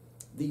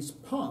these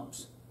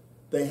pumps,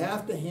 they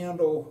have to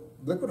handle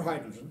liquid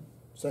hydrogen,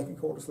 second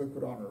coldest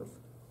liquid on Earth.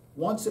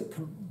 Once it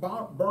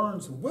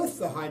burns with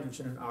the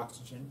hydrogen and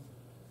oxygen,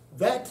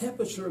 that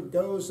temperature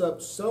goes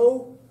up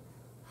so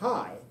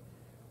high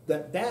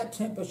that that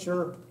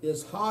temperature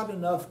is hot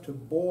enough to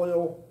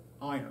boil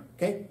iron.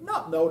 Okay,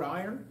 not melt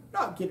iron,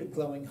 not get it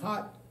glowing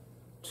hot,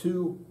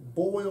 to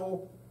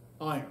boil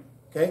iron.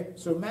 Okay,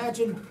 so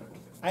imagine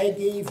I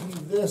gave you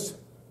this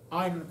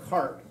iron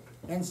cart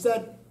and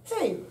said,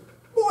 hey,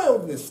 boil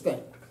this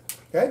thing.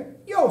 Okay,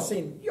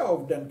 y'all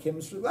have done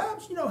chemistry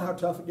labs. You know how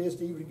tough it is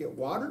to even get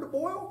water to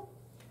boil.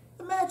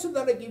 Imagine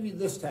that I give you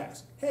this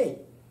task.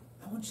 Hey,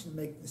 I want you to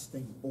make this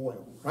thing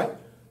boil, right?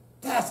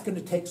 That's going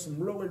to take some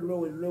really,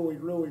 really, really,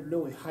 really,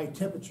 really high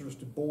temperatures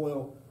to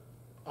boil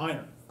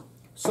iron.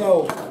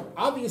 So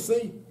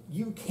obviously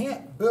you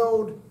can't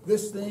build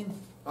this thing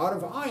out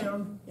of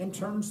iron in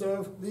terms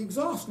of the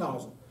exhaust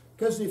nozzle.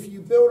 Because if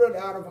you build it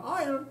out of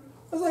iron,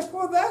 I was like,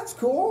 well, that's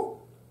cool.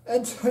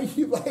 Until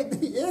you light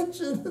the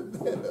engine, and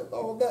then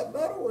all that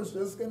metal is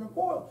just going to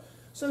boil.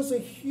 So it's a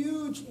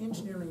huge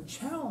engineering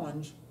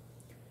challenge.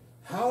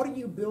 How do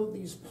you build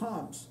these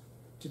pumps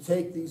to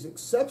take these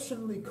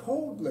exceptionally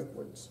cold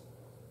liquids,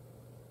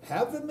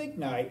 have them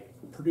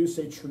ignite, produce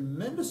a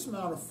tremendous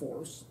amount of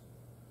force,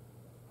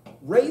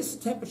 raise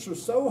the temperature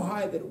so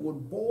high that it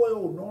would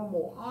boil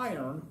normal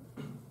iron,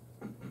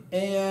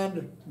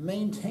 and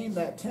maintain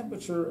that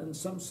temperature in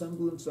some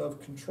semblance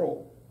of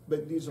control?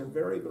 But these are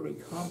very, very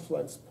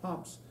complex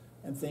pumps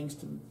and things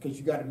because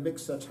you got to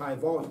mix such high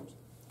volumes.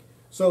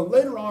 So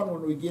later on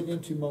when we get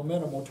into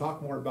momentum, we'll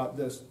talk more about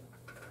this.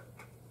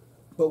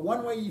 But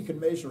one way you can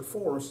measure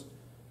force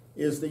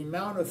is the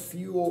amount of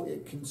fuel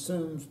it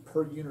consumes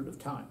per unit of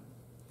time.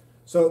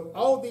 So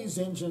all these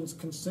engines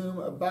consume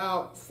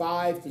about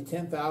 5,000 to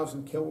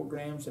 10,000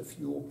 kilograms of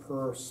fuel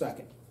per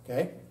second.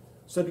 Okay?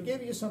 So to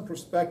give you some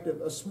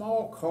perspective, a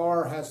small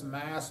car has a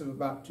mass of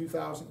about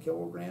 2,000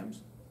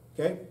 kilograms.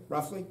 Okay,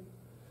 roughly.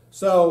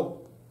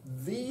 So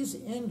these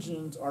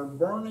engines are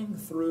burning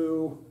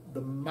through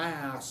the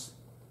mass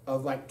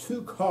of like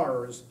 2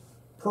 cars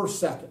per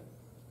second.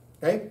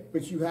 Okay,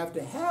 but you have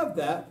to have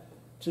that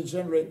to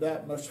generate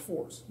that much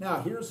force.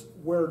 Now here's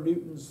where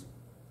Newton's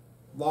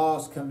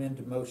laws come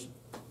into motion.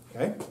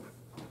 Okay,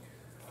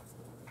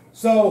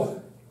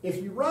 so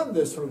if you run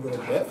this for a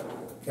little bit,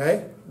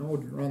 okay, I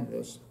want you to run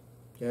this,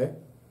 okay.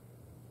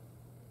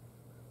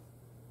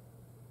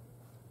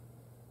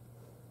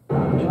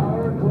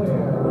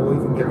 We'll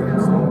even get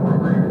this.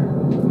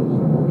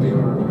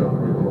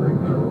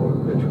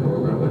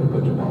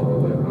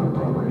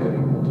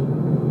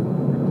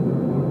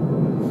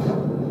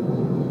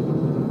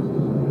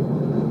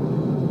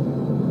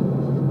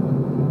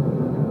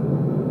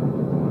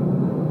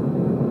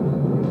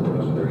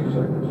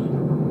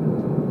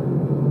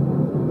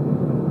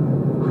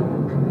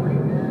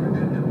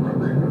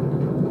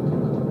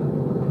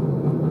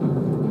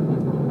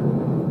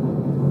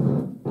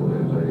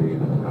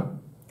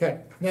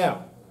 Okay,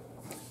 now,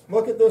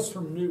 look at this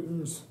from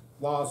Newton's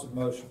laws of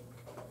motion.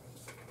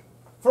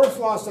 First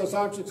law says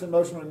objects in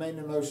motion remain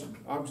in motion.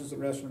 Objects at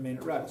rest remain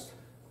at rest.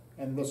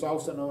 And this is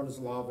also known as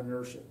the law of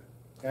inertia.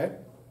 Okay?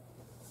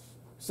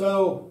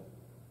 So,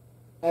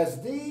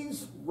 as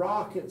these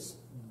rockets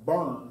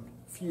burn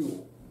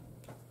fuel,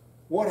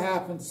 what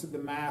happens to the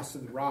mass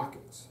of the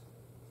rockets?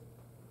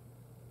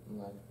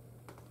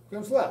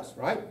 Becomes less,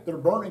 right? They're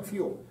burning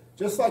fuel.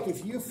 Just like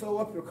if you fill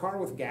up your car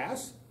with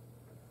gas,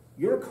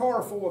 your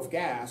car full of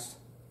gas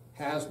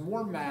has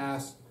more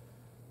mass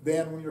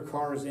than when your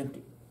car is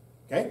empty.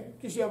 Okay?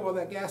 Because you have all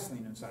that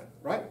gasoline inside,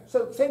 right?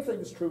 So the same thing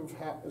is true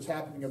is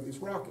happening of these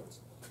rockets.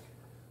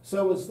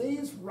 So as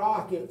these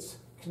rockets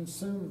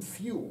consume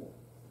fuel,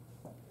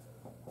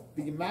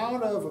 the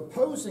amount of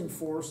opposing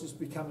force is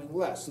becoming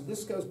less. So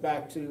this goes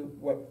back to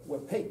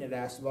what Peyton had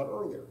asked about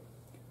earlier.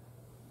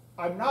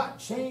 I'm not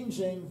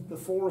changing the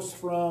force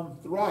from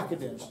the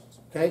rocket engines.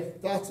 Okay?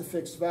 That's a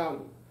fixed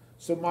value.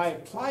 So my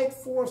applied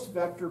force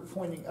vector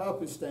pointing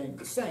up is staying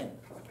the same.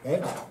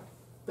 Okay?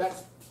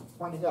 That's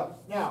pointing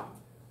up. Now,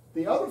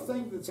 the other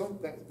thing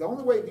the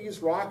only way these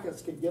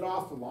rockets can get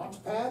off the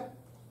launch pad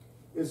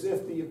is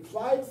if the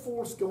applied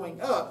force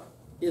going up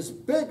is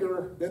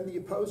bigger than the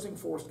opposing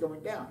force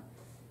going down.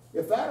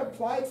 If that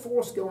applied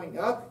force going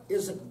up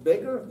isn't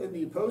bigger than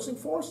the opposing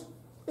force,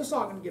 it's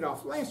not going to get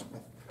off the launch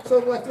pad. So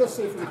like, let's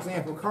say, for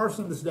example,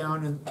 Carson is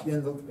down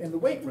in the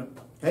weight room,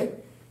 okay?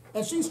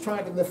 And she's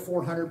trying to lift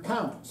 400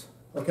 pounds,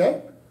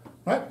 okay?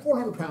 Right?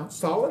 400 pounds,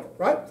 solid,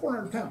 right?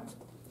 400 pounds.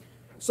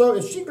 So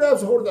if she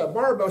grabs a hold of that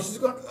barbell, she's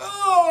going,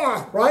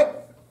 ah, right?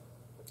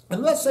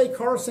 And let's say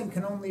Carson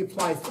can only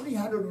apply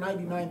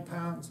 399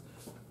 pounds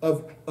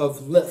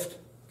of lift,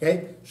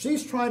 okay?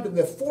 She's trying to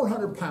lift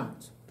 400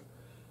 pounds.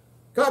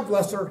 God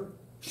bless her,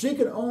 she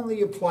can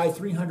only apply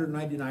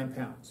 399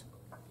 pounds.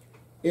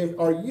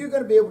 Are you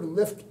going to be able to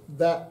lift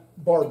that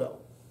barbell?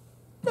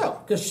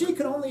 No, because she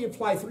can only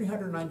apply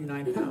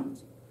 399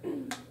 pounds.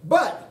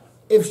 But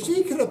if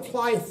she could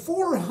apply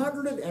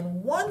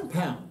 401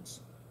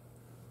 pounds,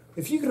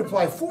 if you could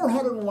apply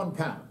 401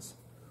 pounds,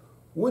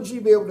 would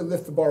you be able to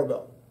lift the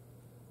barbell?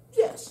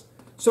 Yeah,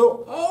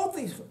 So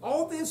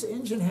all this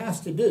engine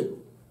has to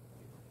do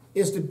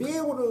is to be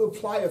able to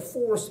apply a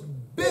force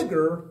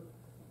bigger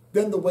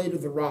than the weight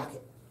of the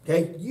rocket.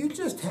 Okay? You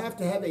just have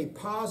to have a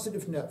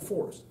positive net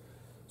force.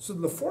 So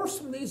the force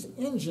from these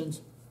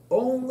engines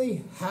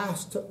only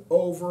has to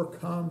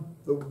overcome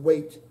the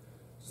weight.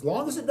 As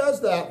long as it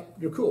does that,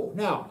 you're cool.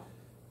 Now,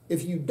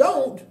 if you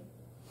don't,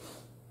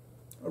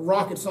 a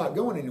rocket's not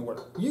going anywhere.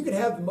 You could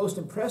have the most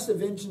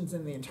impressive engines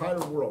in the entire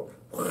world.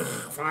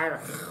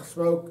 Fire,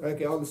 smoke,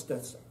 okay, all this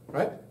stuff,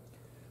 right?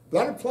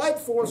 That applied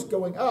force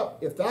going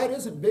up, if that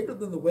isn't bigger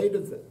than the weight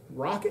of the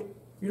rocket,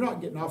 you're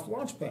not getting off the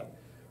launch pad.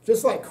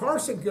 Just like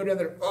Carson could go down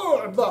there,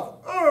 oh, above,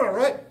 oh,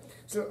 right?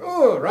 So,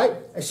 oh, right?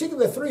 And she can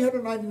lift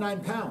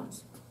 399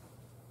 pounds.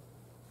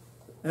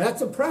 And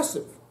that's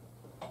impressive.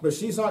 But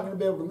she's not going to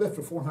be able to lift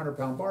a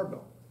 400-pound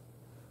barbell.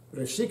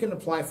 But if she can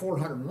apply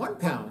 401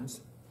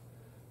 pounds,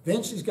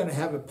 then she's going to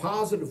have a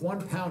positive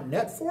 1 pound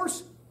net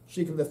force.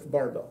 She can lift the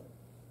barbell.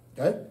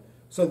 Okay?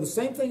 So the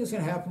same thing is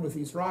going to happen with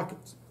these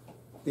rockets.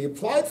 The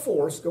applied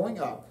force going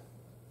up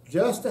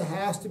just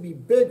has to be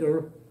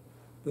bigger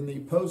than the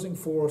opposing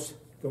force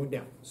going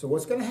down. So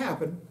what's going to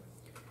happen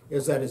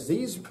is that as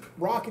these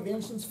rocket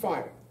engines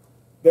fire,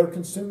 they're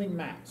consuming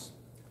mass.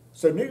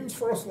 So Newton's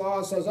first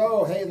law says,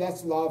 oh, hey,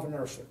 that's the law of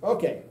inertia.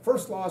 Okay,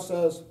 first law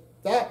says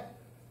that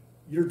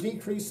you're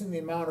decreasing the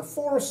amount of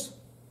force.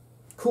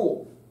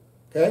 Cool.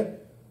 Okay?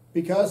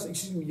 Because,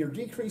 excuse me, you're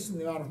decreasing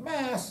the amount of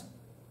mass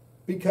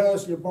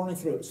because you're burning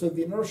through it. So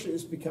the inertia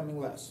is becoming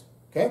less.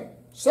 Okay?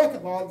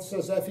 Second law that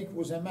says F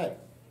equals ma.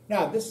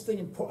 Now, this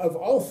thing, of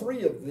all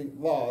three of the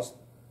laws,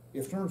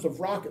 in terms of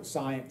rocket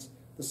science,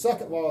 the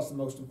second law is the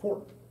most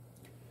important.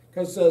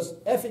 Because it says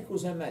F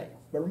equals ma.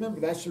 But remember,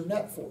 that's your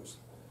net force.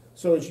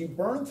 So as you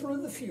burn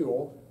through the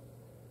fuel,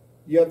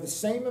 you have the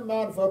same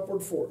amount of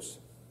upward force.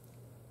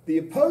 The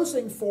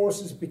opposing force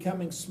is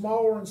becoming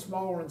smaller and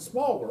smaller and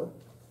smaller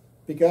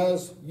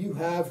because you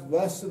have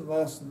less and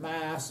less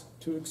mass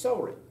to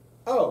accelerate.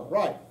 Oh,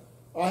 right.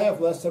 I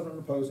have less of an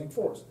opposing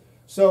force.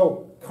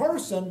 So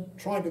Carson,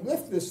 trying to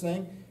lift this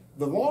thing,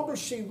 the longer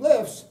she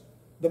lifts,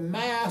 the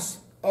mass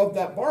of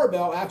that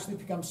barbell actually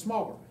becomes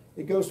smaller.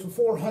 It goes from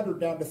 400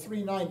 down to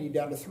 390,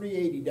 down to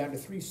 380, down to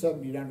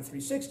 370, down to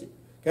 360.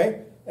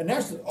 Okay? And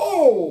that's,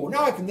 oh,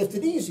 now I can lift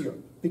it easier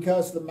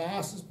because the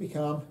mass has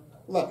become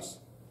less.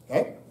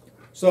 Okay?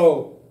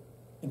 So,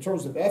 in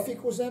terms of F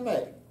equals ma,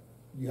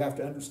 you have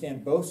to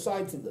understand both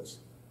sides of this.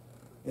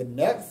 The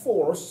net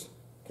force,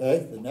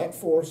 okay, the net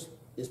force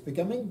is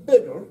becoming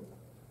bigger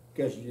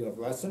because you have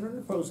less than an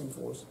opposing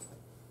force.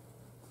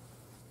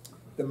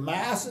 The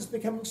mass is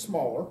becoming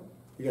smaller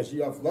because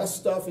you have less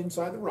stuff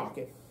inside the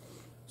rocket.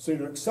 So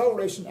your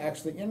acceleration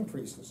actually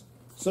increases.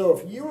 So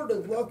if you were to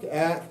look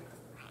at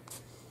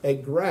a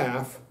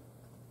graph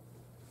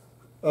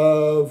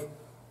of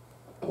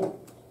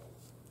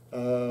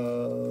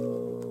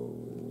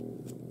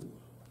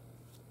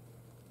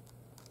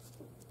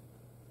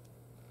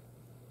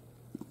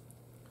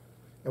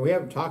and we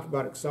haven't talked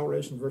about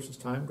acceleration versus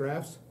time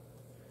graphs,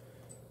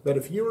 but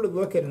if you were to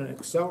look at an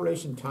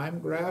acceleration time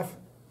graph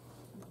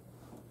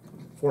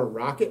for a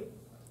rocket,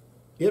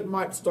 it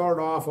might start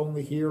off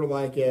only here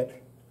like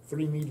at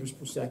 3 meters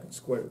per second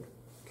squared,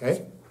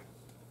 okay?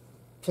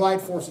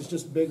 Applied force is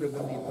just bigger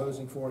than the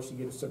opposing force, you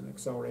get a certain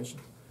acceleration.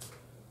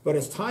 But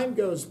as time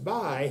goes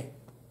by,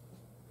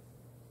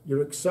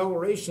 your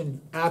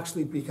acceleration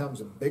actually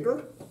becomes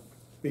bigger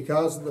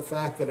because of the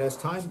fact that as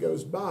time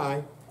goes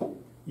by,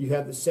 you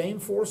have the same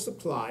force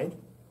applied,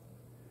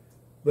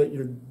 but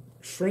you're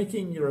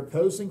shrinking your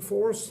opposing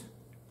force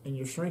and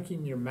you're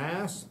shrinking your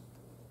mass,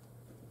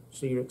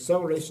 so your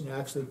acceleration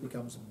actually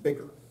becomes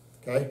bigger.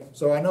 Okay?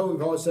 So I know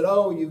we've always said,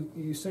 oh, you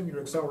assume your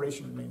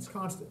acceleration remains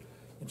constant.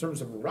 In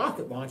terms of a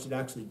rocket launch, it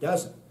actually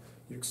doesn't.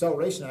 Your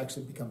acceleration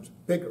actually becomes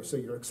bigger, so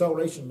your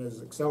acceleration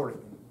is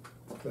accelerating,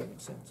 if that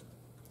makes sense.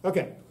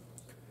 Okay,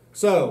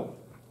 so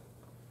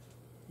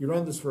you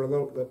run this for a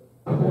little bit.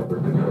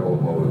 Altitude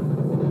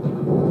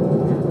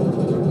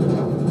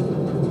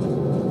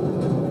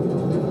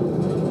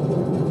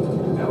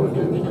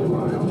 2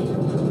 miles.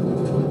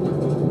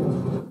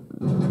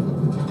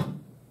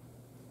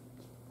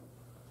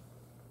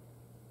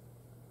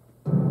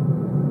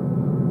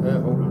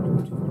 Hold on, don't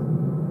go too far.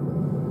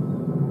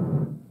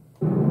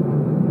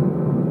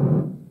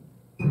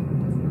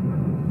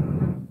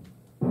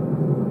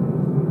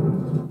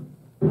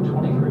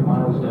 23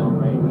 miles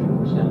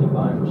downrange, standing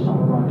by for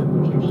summer rocket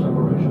booster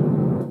separation.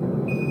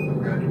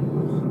 Ready.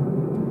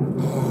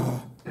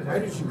 Why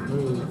did you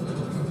move?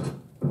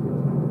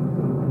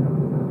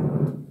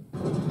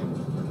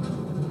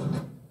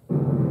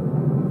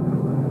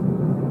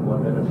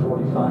 1 minute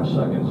 45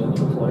 seconds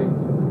into the flight.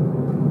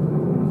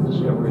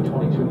 Discovery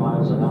 22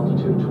 miles at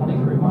altitude,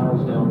 23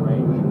 miles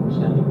downrange,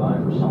 standing by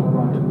for summer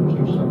rocket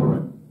booster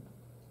separation.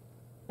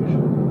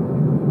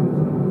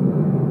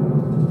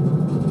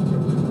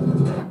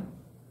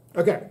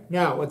 Okay,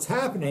 now what's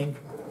happening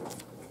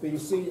that you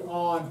see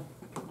on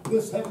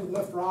this heavy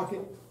lift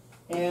rocket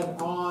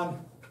and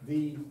on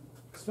the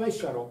space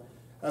shuttle,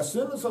 as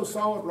soon as those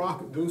solid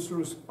rocket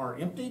boosters are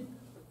emptied,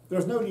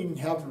 there's no need in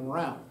having them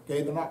around.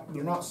 Okay,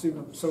 they're not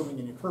serving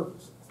any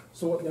purpose.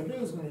 So what they'll do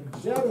is going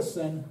to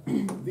jettison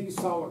these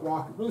solid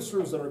rocket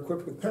boosters that are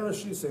equipped with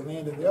parachutes. They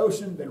land in the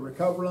ocean, they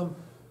recover them,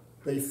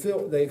 they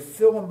fill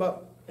them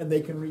up, and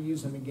they can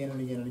reuse them again and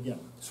again and again.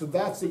 So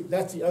that's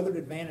the other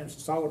advantage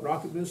of solid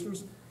rocket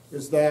boosters,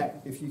 is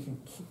that if you can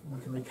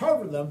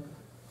recover them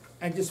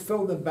and just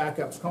fill them back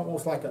up. It's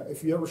almost like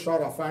if you ever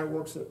shot off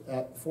fireworks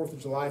at 4th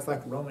of July, it's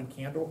like a Roman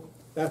candle.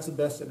 That's the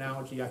best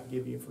analogy I can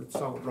give you for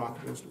solid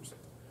rocket boosters.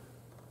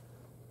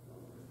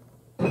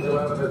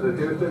 11, this is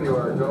Houston. You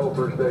are go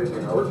for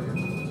staging. Over.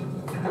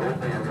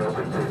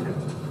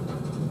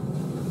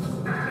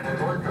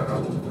 Board cut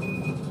off.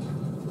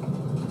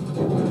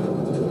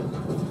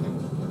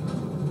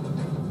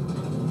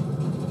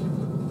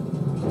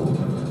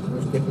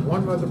 Let's get to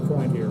one other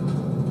point here.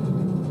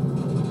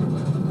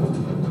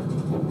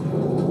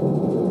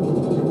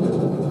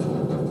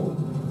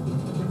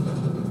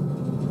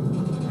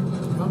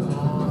 Come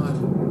on.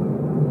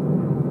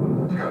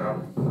 Cut off.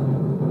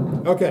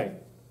 Okay.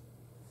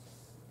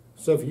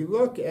 So if you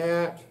look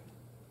at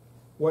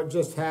what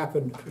just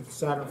happened with the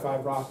Saturn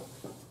V rocket,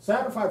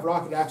 Saturn V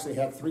rocket actually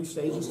had 3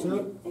 stages to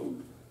it.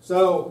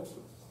 So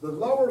the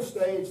lower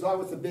stage, that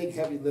was the big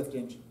heavy lift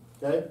engine,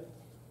 okay?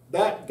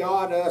 That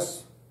got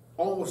us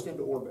almost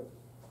into orbit.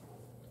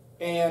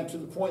 And to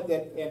the point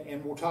that,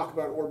 and we'll talk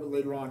about orbit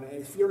later on, and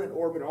if you're in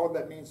orbit, all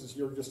that means is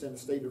you're just in a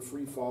state of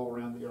free fall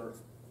around the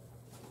Earth.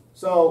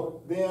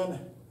 So then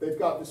they've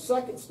got the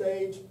second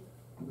stage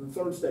and the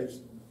third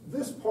stage.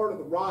 This part of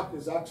the rocket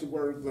is actually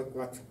where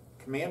the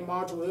command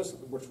module is,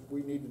 which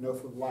we need to know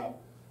from the lab.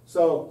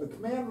 So the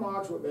command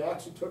module they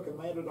actually took and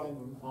landed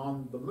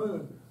on the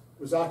moon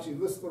was actually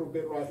this little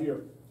bit right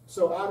here.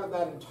 So out of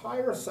that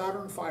entire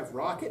Saturn V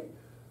rocket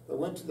that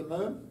went to the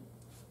moon,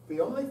 the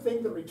only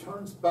thing that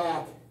returns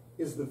back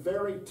is the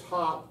very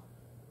top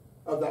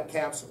of that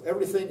capsule.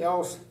 Everything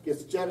else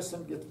gets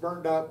jettisoned, gets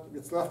burned up,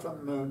 gets left on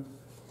the moon.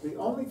 The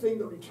only thing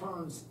that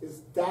returns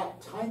is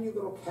that tiny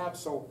little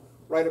capsule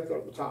right up there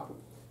at the top.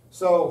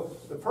 So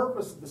the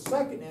purpose of the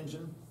second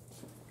engine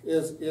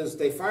is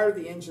they fire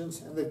the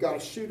engines and they've got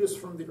to shoot us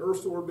from the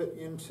Earth's orbit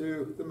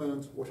into the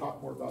moon's. We'll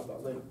talk more about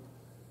that later.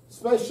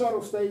 Space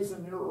shuttle stays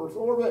in near Earth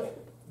orbit.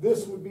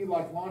 This would be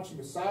like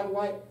launching a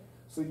satellite.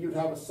 So you'd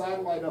have a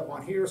satellite up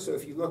on here. So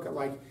if you look at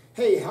like,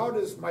 hey, how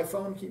does my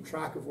phone keep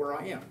track of where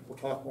I am? We'll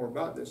talk more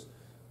about this.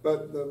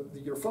 But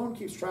your phone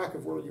keeps track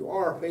of where you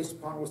are based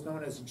upon what's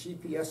known as a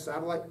GPS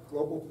satellite,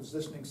 global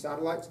positioning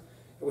satellites.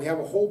 And we have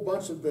a whole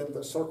bunch of them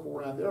that circle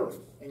around the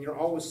Earth. And you're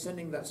always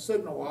sending that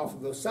signal off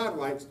of those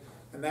satellites,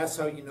 and that's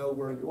how you know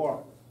where you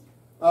are.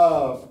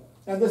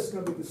 And this is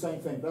going to be the same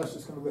thing. That's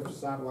just going to lift the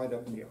satellite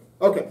up in the air.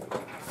 Okay,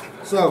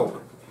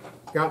 so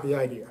got the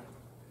idea.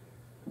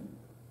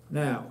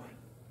 Now,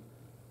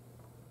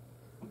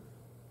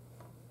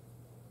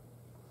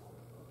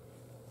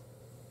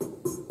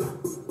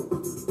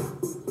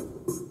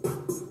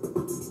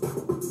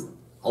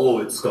 hello,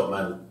 it's Scott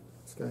Mann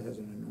this guy has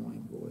an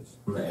annoying voice.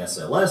 from the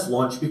SLS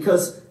launch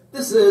because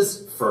this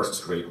is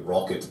first-rate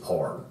rocket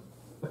porn.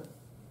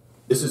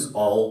 This is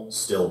all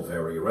still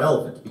very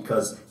relevant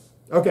because...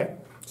 Okay,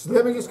 so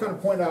let me just kind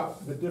of point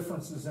out the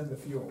differences in the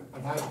fuel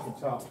and how you can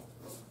tell.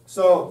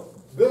 So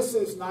this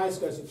is nice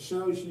because it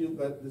shows you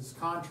that this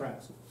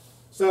contrast.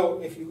 So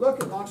if you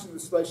look at launching the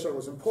space shuttle,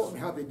 it's important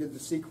how they did the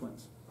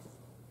sequence.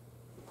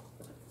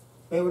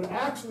 They would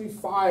actually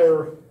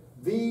fire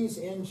these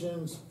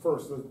engines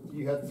first. So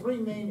you had 3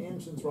 main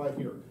engines right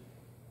here.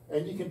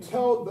 And you can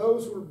tell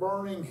those were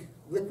burning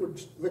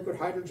liquid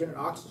hydrogen and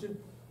oxygen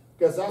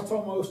because that's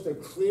almost a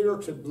clear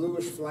to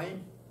bluish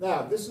flame.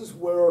 Now, this is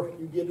where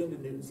you get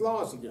into Newton's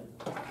laws again.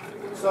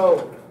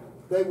 So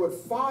they would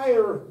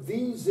fire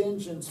these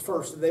engines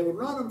first, and they would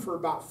run them for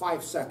about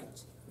 5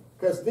 seconds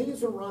because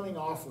these are running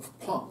off of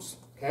pumps,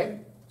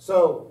 okay?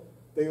 So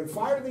they would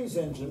fire these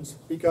engines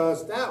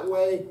because that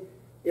way,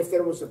 if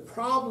there was a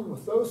problem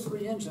with those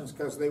 3 engines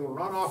because they were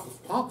run off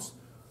of pumps,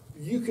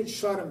 you could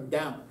shut them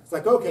down. It's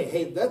like, okay,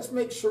 hey, let's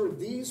make sure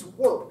these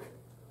work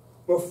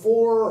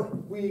before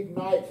we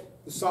ignite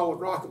the solid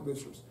rocket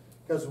boosters.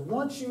 Because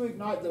once you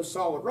ignite those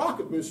solid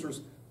rocket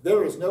boosters,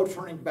 there is no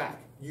turning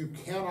back. You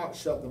cannot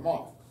shut them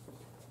off.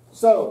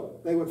 So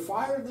they would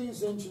fire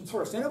these engines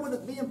first, and it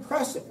would be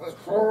impressive. Like,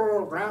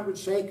 oh, ground would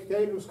shake,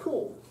 okay, it was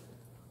cool.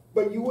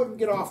 But you wouldn't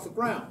get off the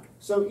ground.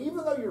 So even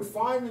though you're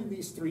firing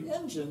these 3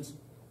 engines,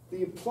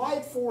 the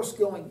applied force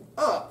going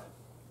up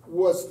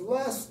was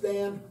less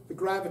than the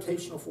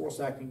gravitational force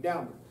acting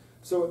downward.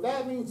 So what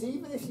that means,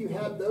 even if you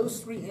had those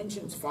 3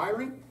 engines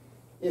firing,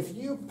 if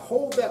you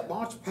pulled that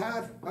launch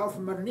pad out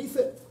from underneath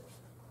it,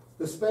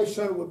 the space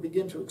shuttle would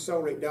begin to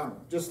accelerate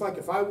downward. Just like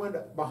if I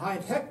went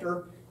behind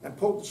Hector and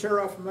pulled the chair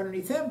out from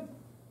underneath him,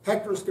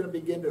 Hector's going to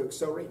begin to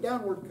accelerate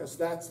downward because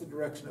that's the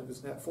direction of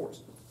his net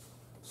force.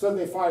 So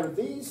they fire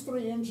these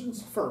 3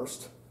 engines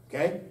first,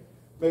 okay?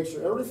 Make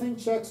sure everything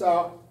checks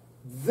out.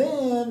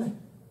 Then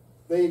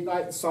they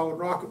ignite the solid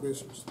rocket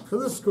boosters. So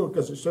this is cool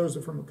because it shows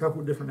it from a couple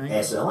of different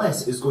angles.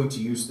 SLS is going to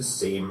use the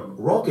same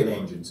rocket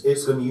engines.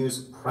 It's going to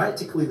use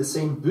practically the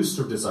same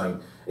booster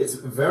design It's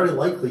very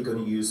likely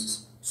going to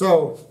use.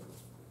 So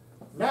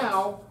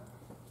now,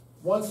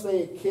 once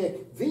they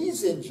kick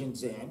these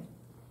engines in,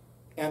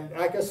 and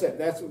like I said,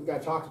 that's what we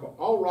got talked about.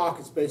 All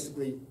rockets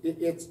basically,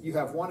 you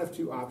have one of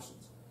two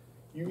options.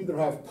 You either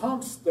have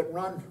pumps that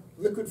run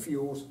liquid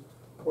fuels,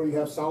 or you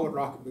have solid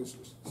rocket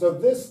boosters. So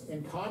this,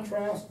 in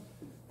contrast,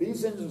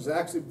 these engines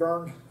actually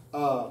burn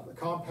a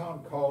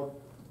compound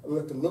called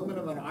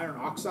aluminum and iron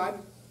oxide.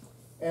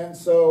 And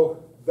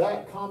so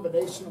that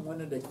combination,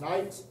 when it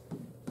ignites,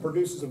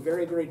 produces a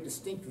very, very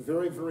distinct,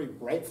 very, very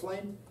bright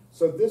flame.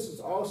 So this is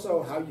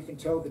also how you can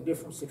tell the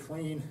difference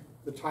between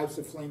the types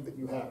of flame that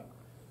you have.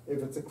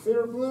 If it's a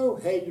clear blue,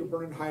 hey, you're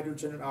burning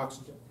hydrogen and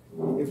oxygen.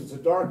 If it's a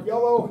dark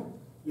yellow,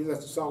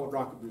 that's a solid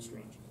rocket booster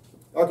engine.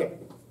 Okay.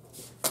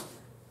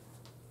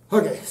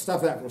 Okay,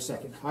 stop that for a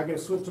second. I'm going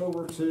to switch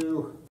over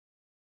to...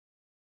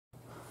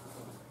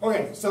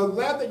 Okay, so the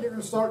lab that you're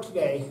going to start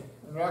today,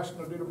 and we're actually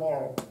going to do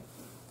tomorrow,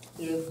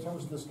 is in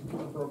terms of this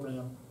computer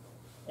program.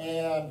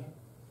 And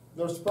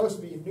there's supposed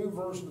to be a new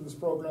version of this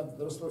program that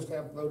they're supposed to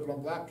have loaded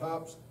on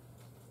laptops.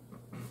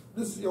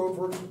 This is the old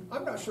version.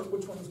 I'm not sure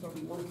which one is going to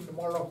be working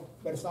tomorrow,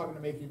 but it's not going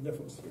to make any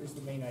difference. Here's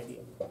the main idea.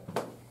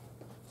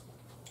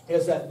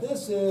 Is that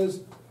this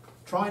is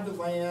trying to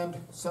land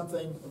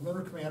something, a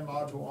lunar command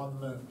module on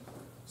the moon.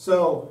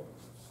 So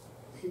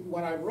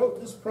when I wrote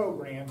this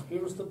program,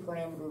 here's the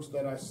parameters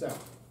that I set.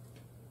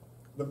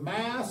 The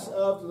mass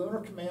of the lunar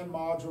command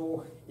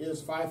module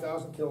is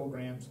 5,000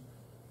 kilograms.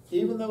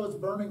 Even though it's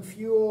burning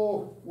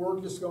fuel, we're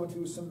just going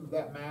to assume that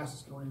that mass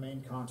is going to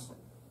remain constant.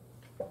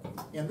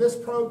 In this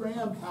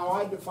program, how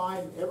I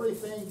define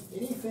everything,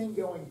 anything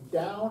going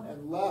down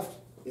and left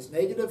is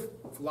negative,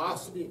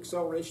 velocity,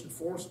 acceleration,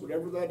 force,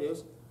 whatever that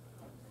is.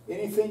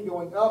 Anything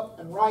going up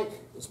and right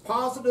is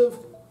positive,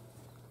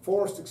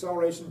 force,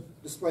 acceleration,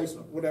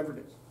 displacement, whatever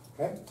it is.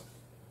 Okay?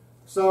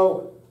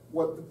 So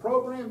what the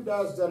program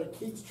does is that it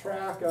keeps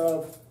track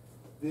of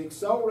the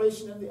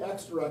acceleration in the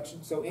x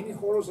direction, so any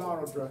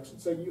horizontal direction.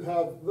 So you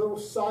have little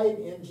side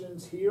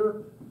engines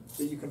here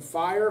that you can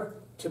fire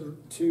to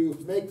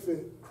make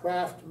the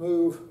craft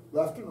move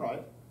left and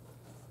right.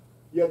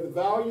 You have the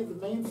value of the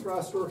main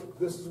thruster.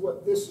 This is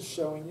what this is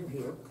showing you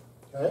here.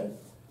 Okay?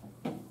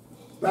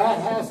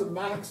 That has a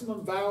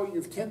maximum value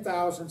of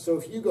 10,000, so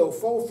if you go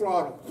full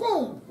throttle,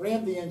 boom,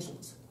 ram the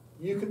engines,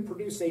 you can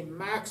produce a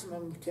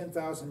maximum of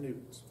 10,000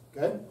 newtons.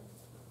 Okay?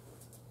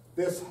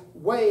 This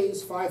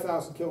weighs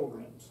 5,000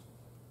 kilograms.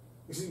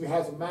 Excuse me,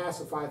 has a mass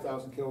of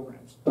 5,000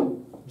 kilograms.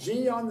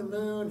 G on the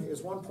moon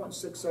is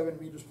 1.67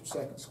 meters per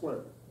second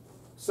squared.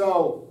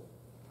 So,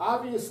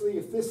 obviously,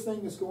 if this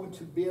thing is going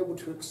to be able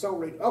to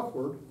accelerate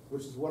upward,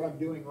 which is what I'm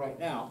doing right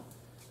now,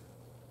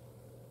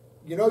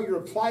 you know your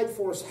applied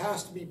force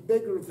has to be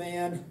bigger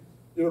than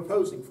your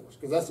opposing force,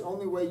 because that's the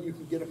only way you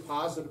can get a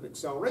positive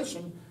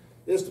acceleration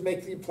is to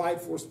make the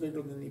applied force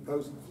bigger than the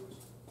opposing force.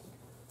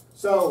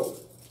 So,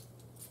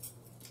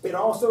 it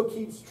also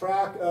keeps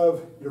track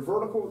of your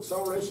vertical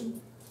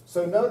acceleration.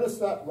 So notice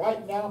that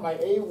right now my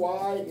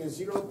AY is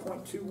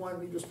 0.21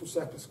 meters per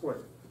second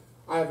squared.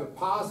 I have a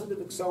positive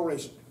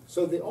acceleration.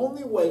 So the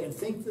only way, and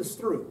think this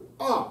through,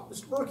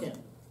 Mr. Burkham,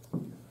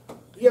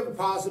 you have a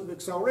positive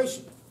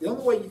acceleration. The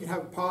only way you can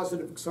have a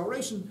positive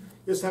acceleration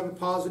is to have a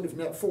positive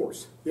net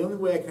force. The only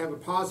way I can have a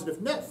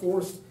positive net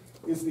force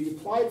is the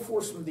applied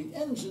force from the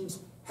engines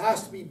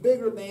has to be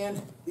bigger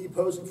than the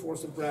opposing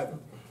force of gravity.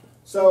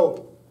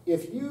 So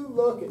if you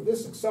look at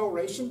this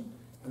acceleration,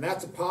 and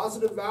that's a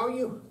positive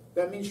value,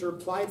 that means your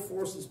applied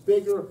force is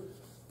bigger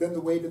than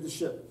the weight of the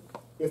ship.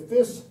 If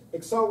this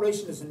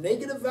acceleration is a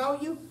negative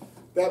value,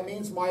 that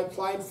means my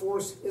applied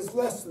force is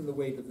less than the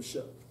weight of the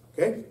ship.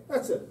 Okay?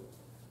 That's it.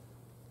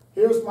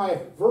 Here's my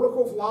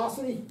vertical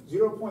velocity,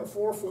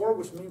 0.44,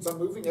 which means I'm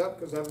moving up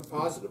because I have a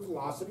positive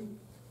velocity.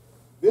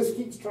 This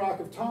keeps track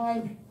of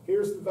time.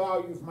 Here's the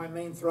value of my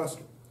main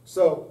thruster.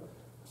 So,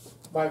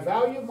 my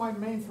value of my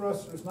main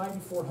thruster is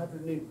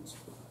 9,400 newtons.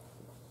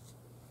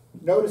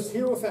 Notice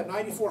here with that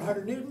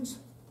 9,400 newtons,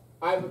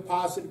 I have a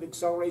positive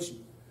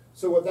acceleration.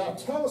 So what that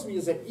tells me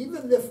is that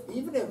even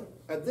if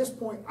at this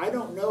point I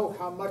don't know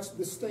how much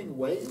this thing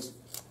weighs,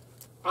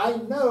 I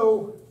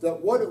know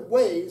that what it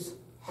weighs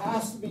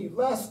has to be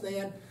less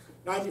than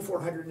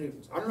 9,400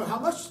 newtons. I don't know how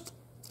much,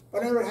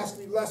 but I know it has to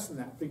be less than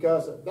that,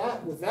 because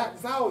with that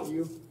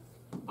value,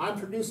 I'm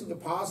producing a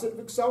positive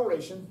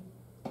acceleration.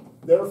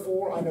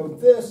 Therefore, I know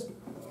this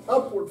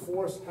upward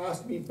force has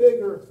to be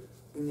bigger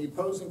than the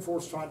opposing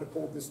force trying to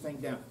pull this thing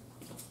down.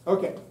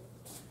 Okay.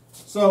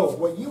 So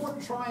what you want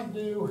to try and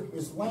do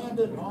is land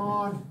it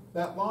on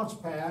that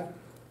launch pad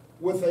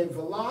with a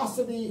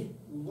velocity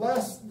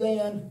less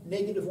than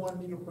 -1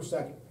 meter per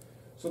second.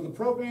 So the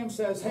program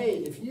says, hey,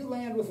 if you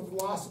land with a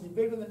velocity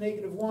bigger than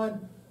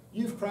 -1,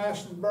 you've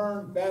crashed and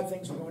burned, bad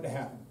things are going to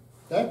happen.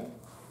 Okay?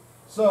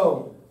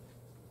 So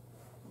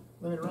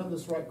let me run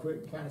this right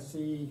quick and kind of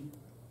see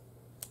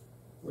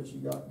what you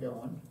got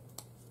going.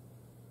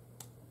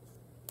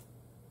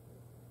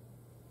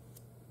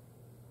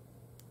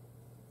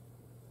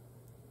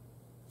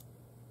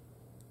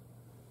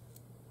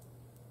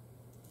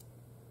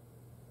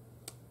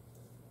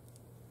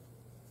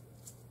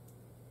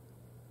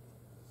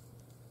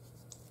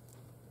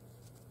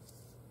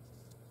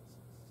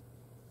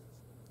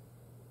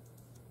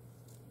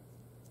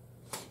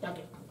 Stuck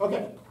it.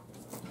 Okay.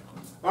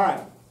 All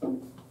right.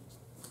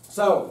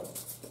 So,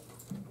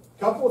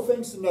 couple of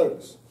things to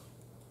notice.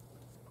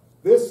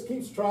 This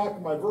keeps track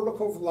of my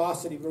vertical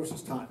velocity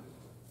versus time.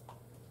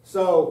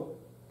 So,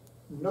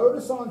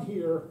 notice on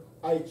here,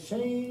 I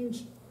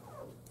changed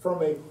from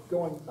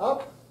going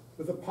up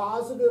with a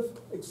positive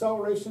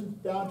acceleration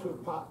down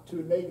to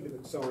a negative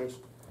acceleration.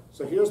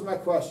 So here's my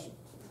question.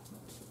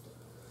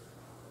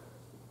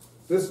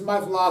 This is my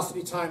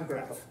velocity time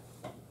graph.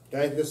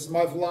 Okay, this is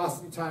my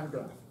velocity time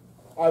graph.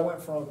 I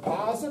went from a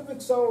positive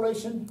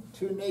acceleration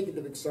to a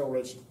negative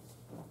acceleration.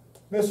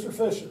 Mr.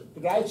 Fisher,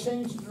 did I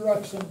change the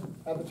direction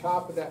at the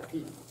top of that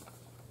peak?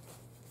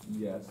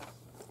 Yes,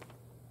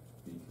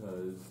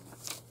 because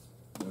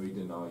no, you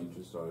did not. You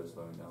just started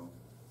slowing down.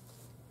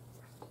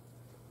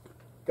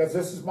 Because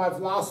this is my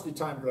velocity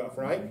time graph,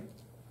 right?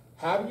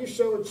 How do you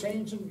show a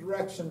change in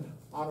direction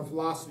on a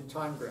velocity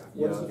time graph?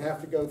 What does Yeah. it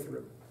have to go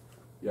through?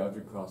 You have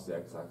to cross the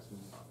x-axis.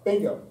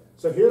 Bingo.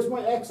 So here's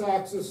my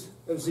x-axis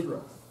of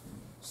 0.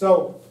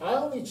 So I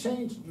only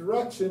changed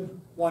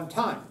direction one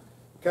time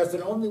because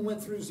it only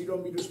went through 0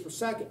 meters per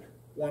second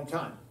one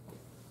time.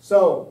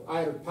 So I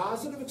had a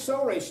positive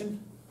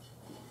acceleration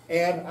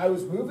and I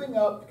was moving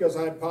up because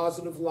I had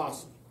positive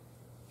velocity.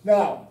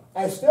 Now,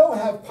 I still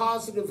have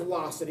positive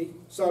velocity,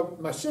 so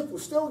my ship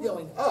was still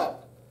going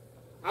up.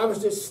 I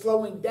was just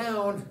slowing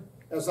down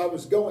as I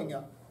was going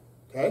up.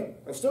 Okay?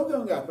 I was still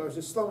going up, I was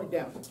just slowing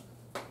down.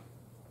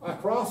 I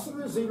crossed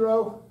through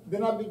 0,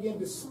 then I begin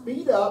to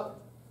speed up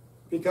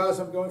because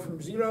I'm going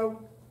from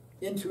 0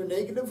 into a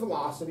negative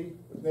velocity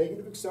with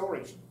negative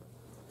acceleration.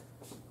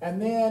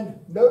 And then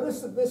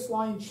notice that this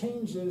line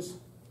changes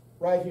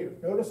right here.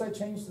 Notice I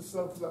changed the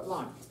slope of that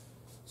line.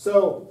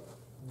 So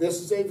this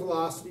is a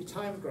velocity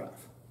time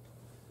graph.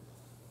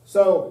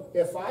 So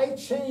if I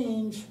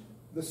change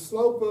the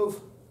slope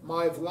of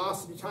my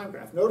velocity time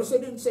graph, notice I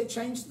didn't say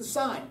change the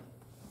sign.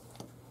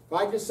 If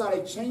I just said I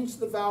changed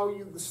the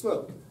value of the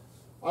slope,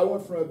 I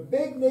went from a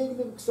big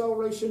negative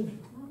acceleration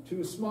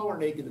to a smaller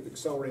negative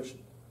acceleration.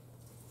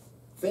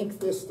 Think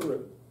this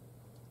through.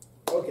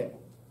 Okay.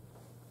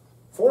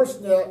 Force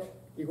net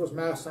equals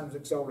mass times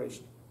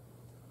acceleration.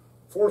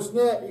 Force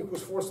net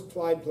equals force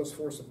applied plus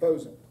force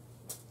opposing.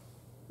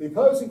 The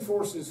opposing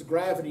force is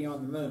gravity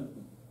on the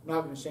moon. I'm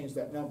not going to change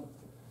that number.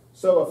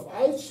 So if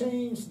I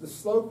change the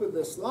slope of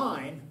this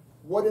line,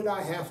 what did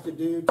I have to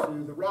do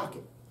to the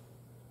rocket?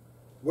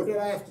 What did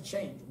I have to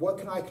change? What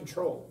can I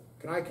control?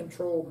 Can I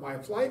control my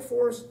applied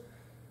force,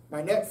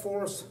 my net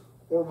force,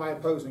 or my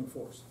opposing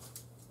force?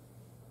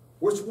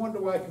 Which one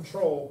do I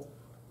control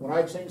when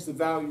I change the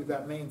value of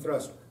that main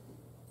thruster?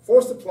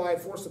 Force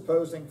applied, force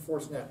opposing,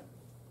 force net.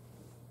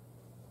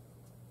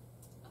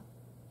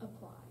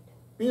 Applied.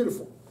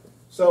 Beautiful.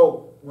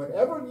 So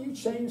whenever you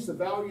change the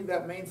value of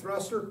that main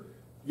thruster,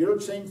 you're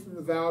changing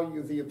the value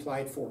of the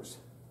applied force.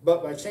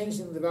 But by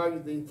changing the value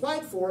of the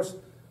applied force,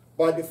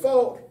 by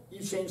default,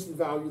 you change the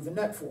value of the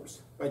net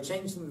force. By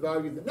changing the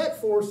value of the net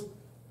force,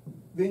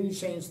 then you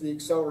change the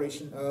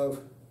acceleration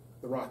of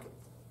the rocket.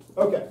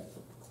 Okay,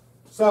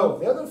 so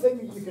the other thing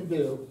that you can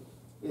do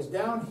is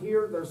down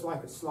here, there's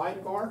like a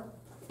slide bar.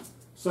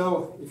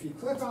 So if you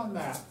click on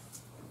that,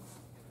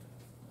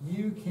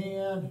 you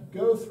can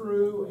go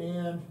through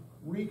and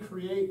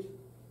recreate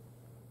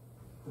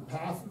the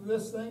path of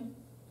this thing,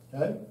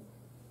 okay?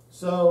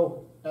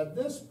 So at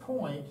this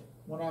point,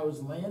 when I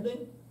was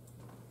landing,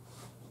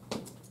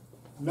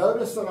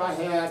 notice that I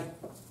had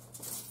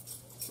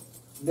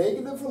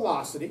negative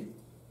velocity,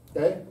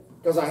 okay?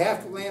 Because I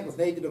have to land with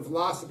negative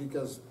velocity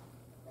because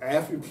I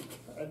have to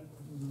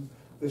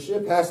the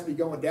ship has to be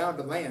going down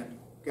to land,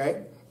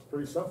 okay?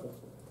 Pretty simple.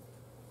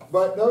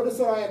 But notice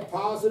that I had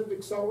positive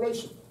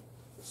acceleration.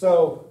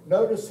 So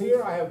notice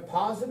here I have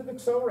positive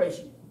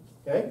acceleration,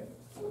 okay,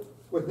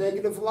 with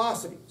negative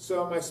velocity.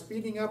 So am I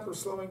speeding up or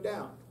slowing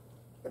down?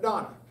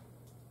 Adana,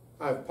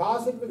 I have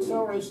positive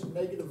acceleration,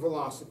 negative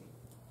velocity.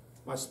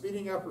 Am I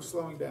speeding up or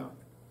slowing down?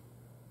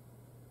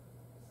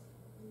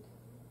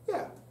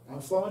 Yeah,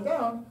 I'm slowing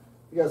down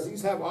because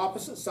these have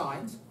opposite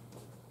signs.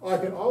 I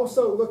can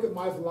also look at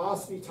my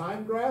velocity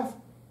time graph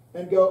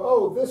and go,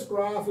 oh, this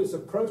graph is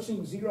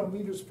approaching 0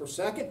 meters per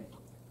second,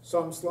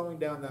 so I'm slowing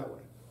down that way.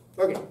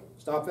 Okay,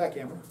 stop that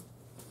camera.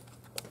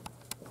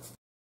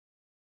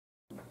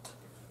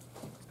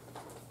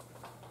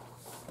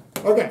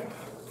 Okay,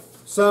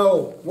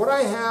 so what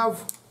I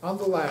have on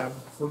the lab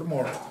for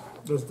tomorrow,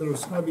 there's going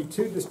to be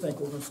two distinct.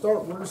 We're just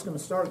going to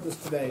start this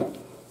today.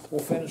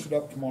 We'll finish it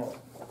up tomorrow.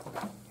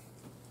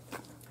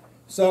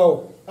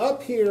 So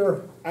up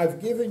here,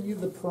 I've given you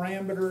the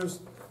parameters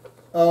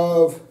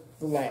of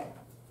the lab.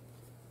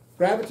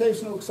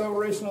 Gravitational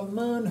acceleration on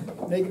the moon,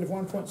 negative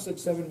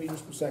 1.67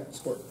 meters per second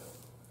squared.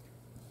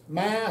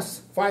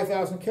 Mass,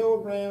 5,000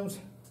 kilograms.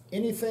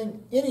 Anything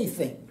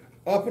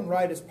up and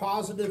right is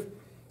positive.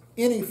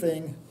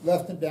 Anything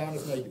left and down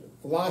is negative.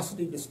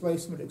 Velocity,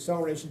 displacement,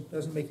 acceleration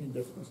doesn't make any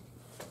difference.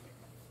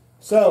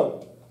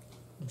 So,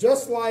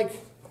 just like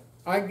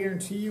I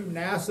guarantee you,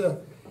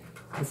 NASA,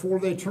 before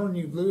they turn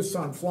you loose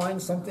on flying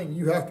something,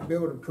 you have to be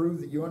able to prove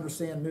that you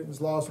understand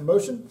Newton's laws of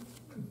motion.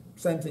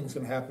 Same thing's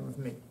going to happen with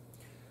me.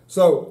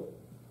 So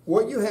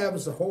what you have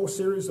is a whole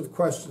series of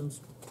questions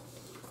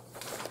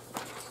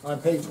on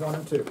page 1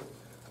 and 2.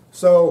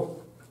 So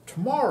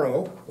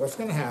tomorrow, what's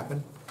going to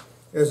happen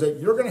is that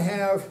you're going to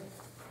have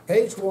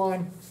page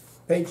 1,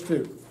 page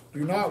 2.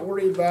 Do not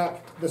worry about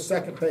the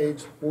second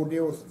page. We'll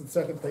deal with the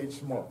second page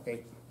tomorrow.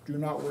 Okay? Do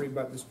not worry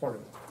about this part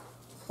of it.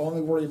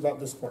 Only worry about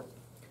this part.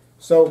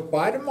 So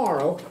by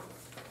tomorrow,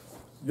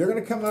 you're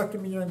going to come up to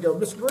me and go,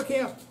 Mr.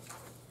 Burkamp,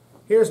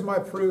 here's my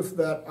proof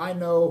that I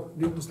know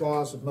Newton's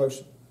laws of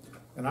motion.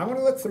 And I'm going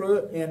to look through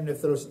it, and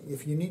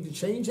if you need to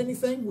change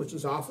anything, which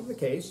is often the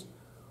case,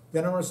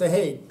 then I'm going to say,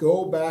 hey,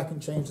 go back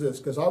and change this,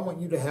 because I want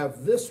you to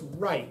have this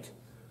right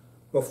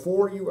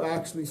before you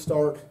actually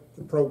start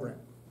the program.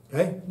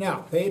 Okay?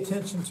 Now, pay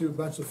attention to a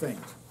bunch of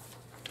things.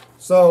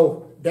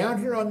 So down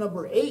here on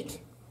number 8,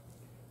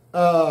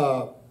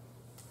 I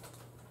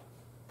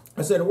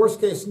said, worst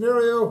case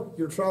scenario,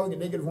 you're traveling at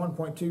negative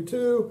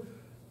 1.22.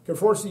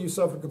 Forcing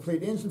yourself a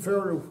complete engine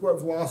failure, what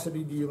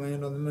velocity do you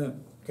land on the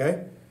moon?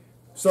 Okay?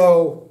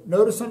 So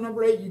notice on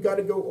number 8, you got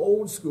to go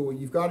old school.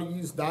 You've got to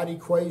use that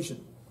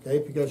equation, okay,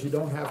 because you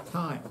don't have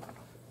time.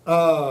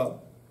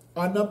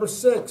 On number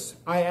 6,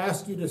 I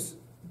asked you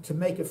to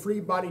make a free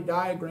body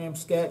diagram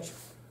sketch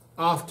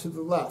off to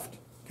the left,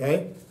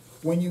 okay?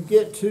 When you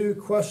get to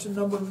question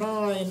number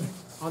 9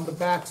 on the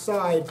back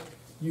side,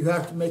 you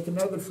have to make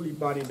another free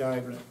body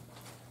diagram.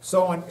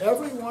 So on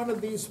every one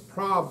of these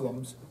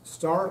problems,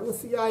 start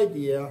with the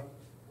idea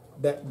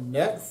that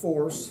net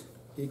force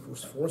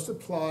equals force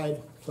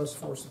applied plus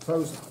force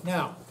opposing.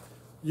 Now,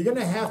 you're going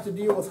to have to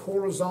deal with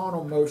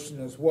horizontal motion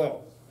as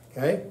well,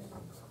 okay?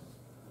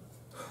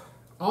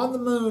 On the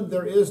moon,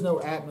 there is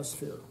no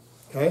atmosphere,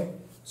 okay?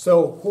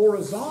 So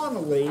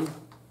horizontally,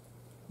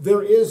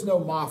 there is no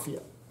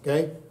mafia,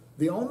 okay?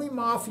 The only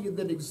mafia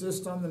that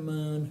exists on the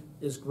moon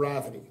is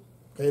gravity,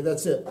 okay?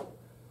 That's it.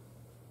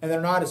 And they're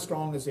not as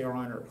strong as they are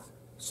on Earth.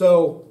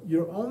 So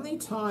your only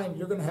time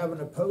you're going to have an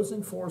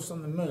opposing force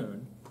on the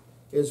moon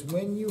is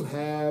when you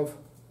have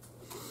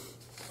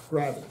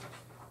gravity.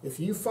 If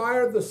you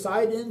fire the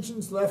side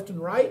engines left and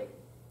right,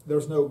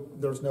 there's no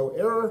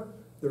error,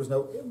 there's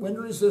no wind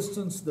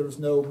resistance, there's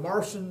no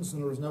Martians,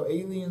 and there's no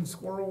alien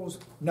squirrels,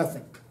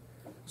 nothing.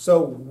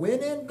 So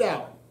when in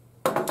doubt,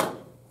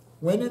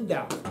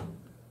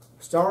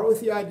 start with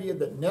the idea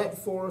that net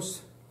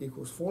force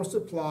equals force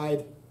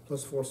applied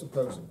plus force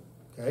opposing.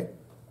 Okay?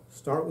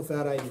 Start with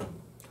that idea.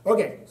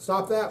 Okay,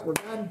 stop that. We're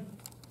done.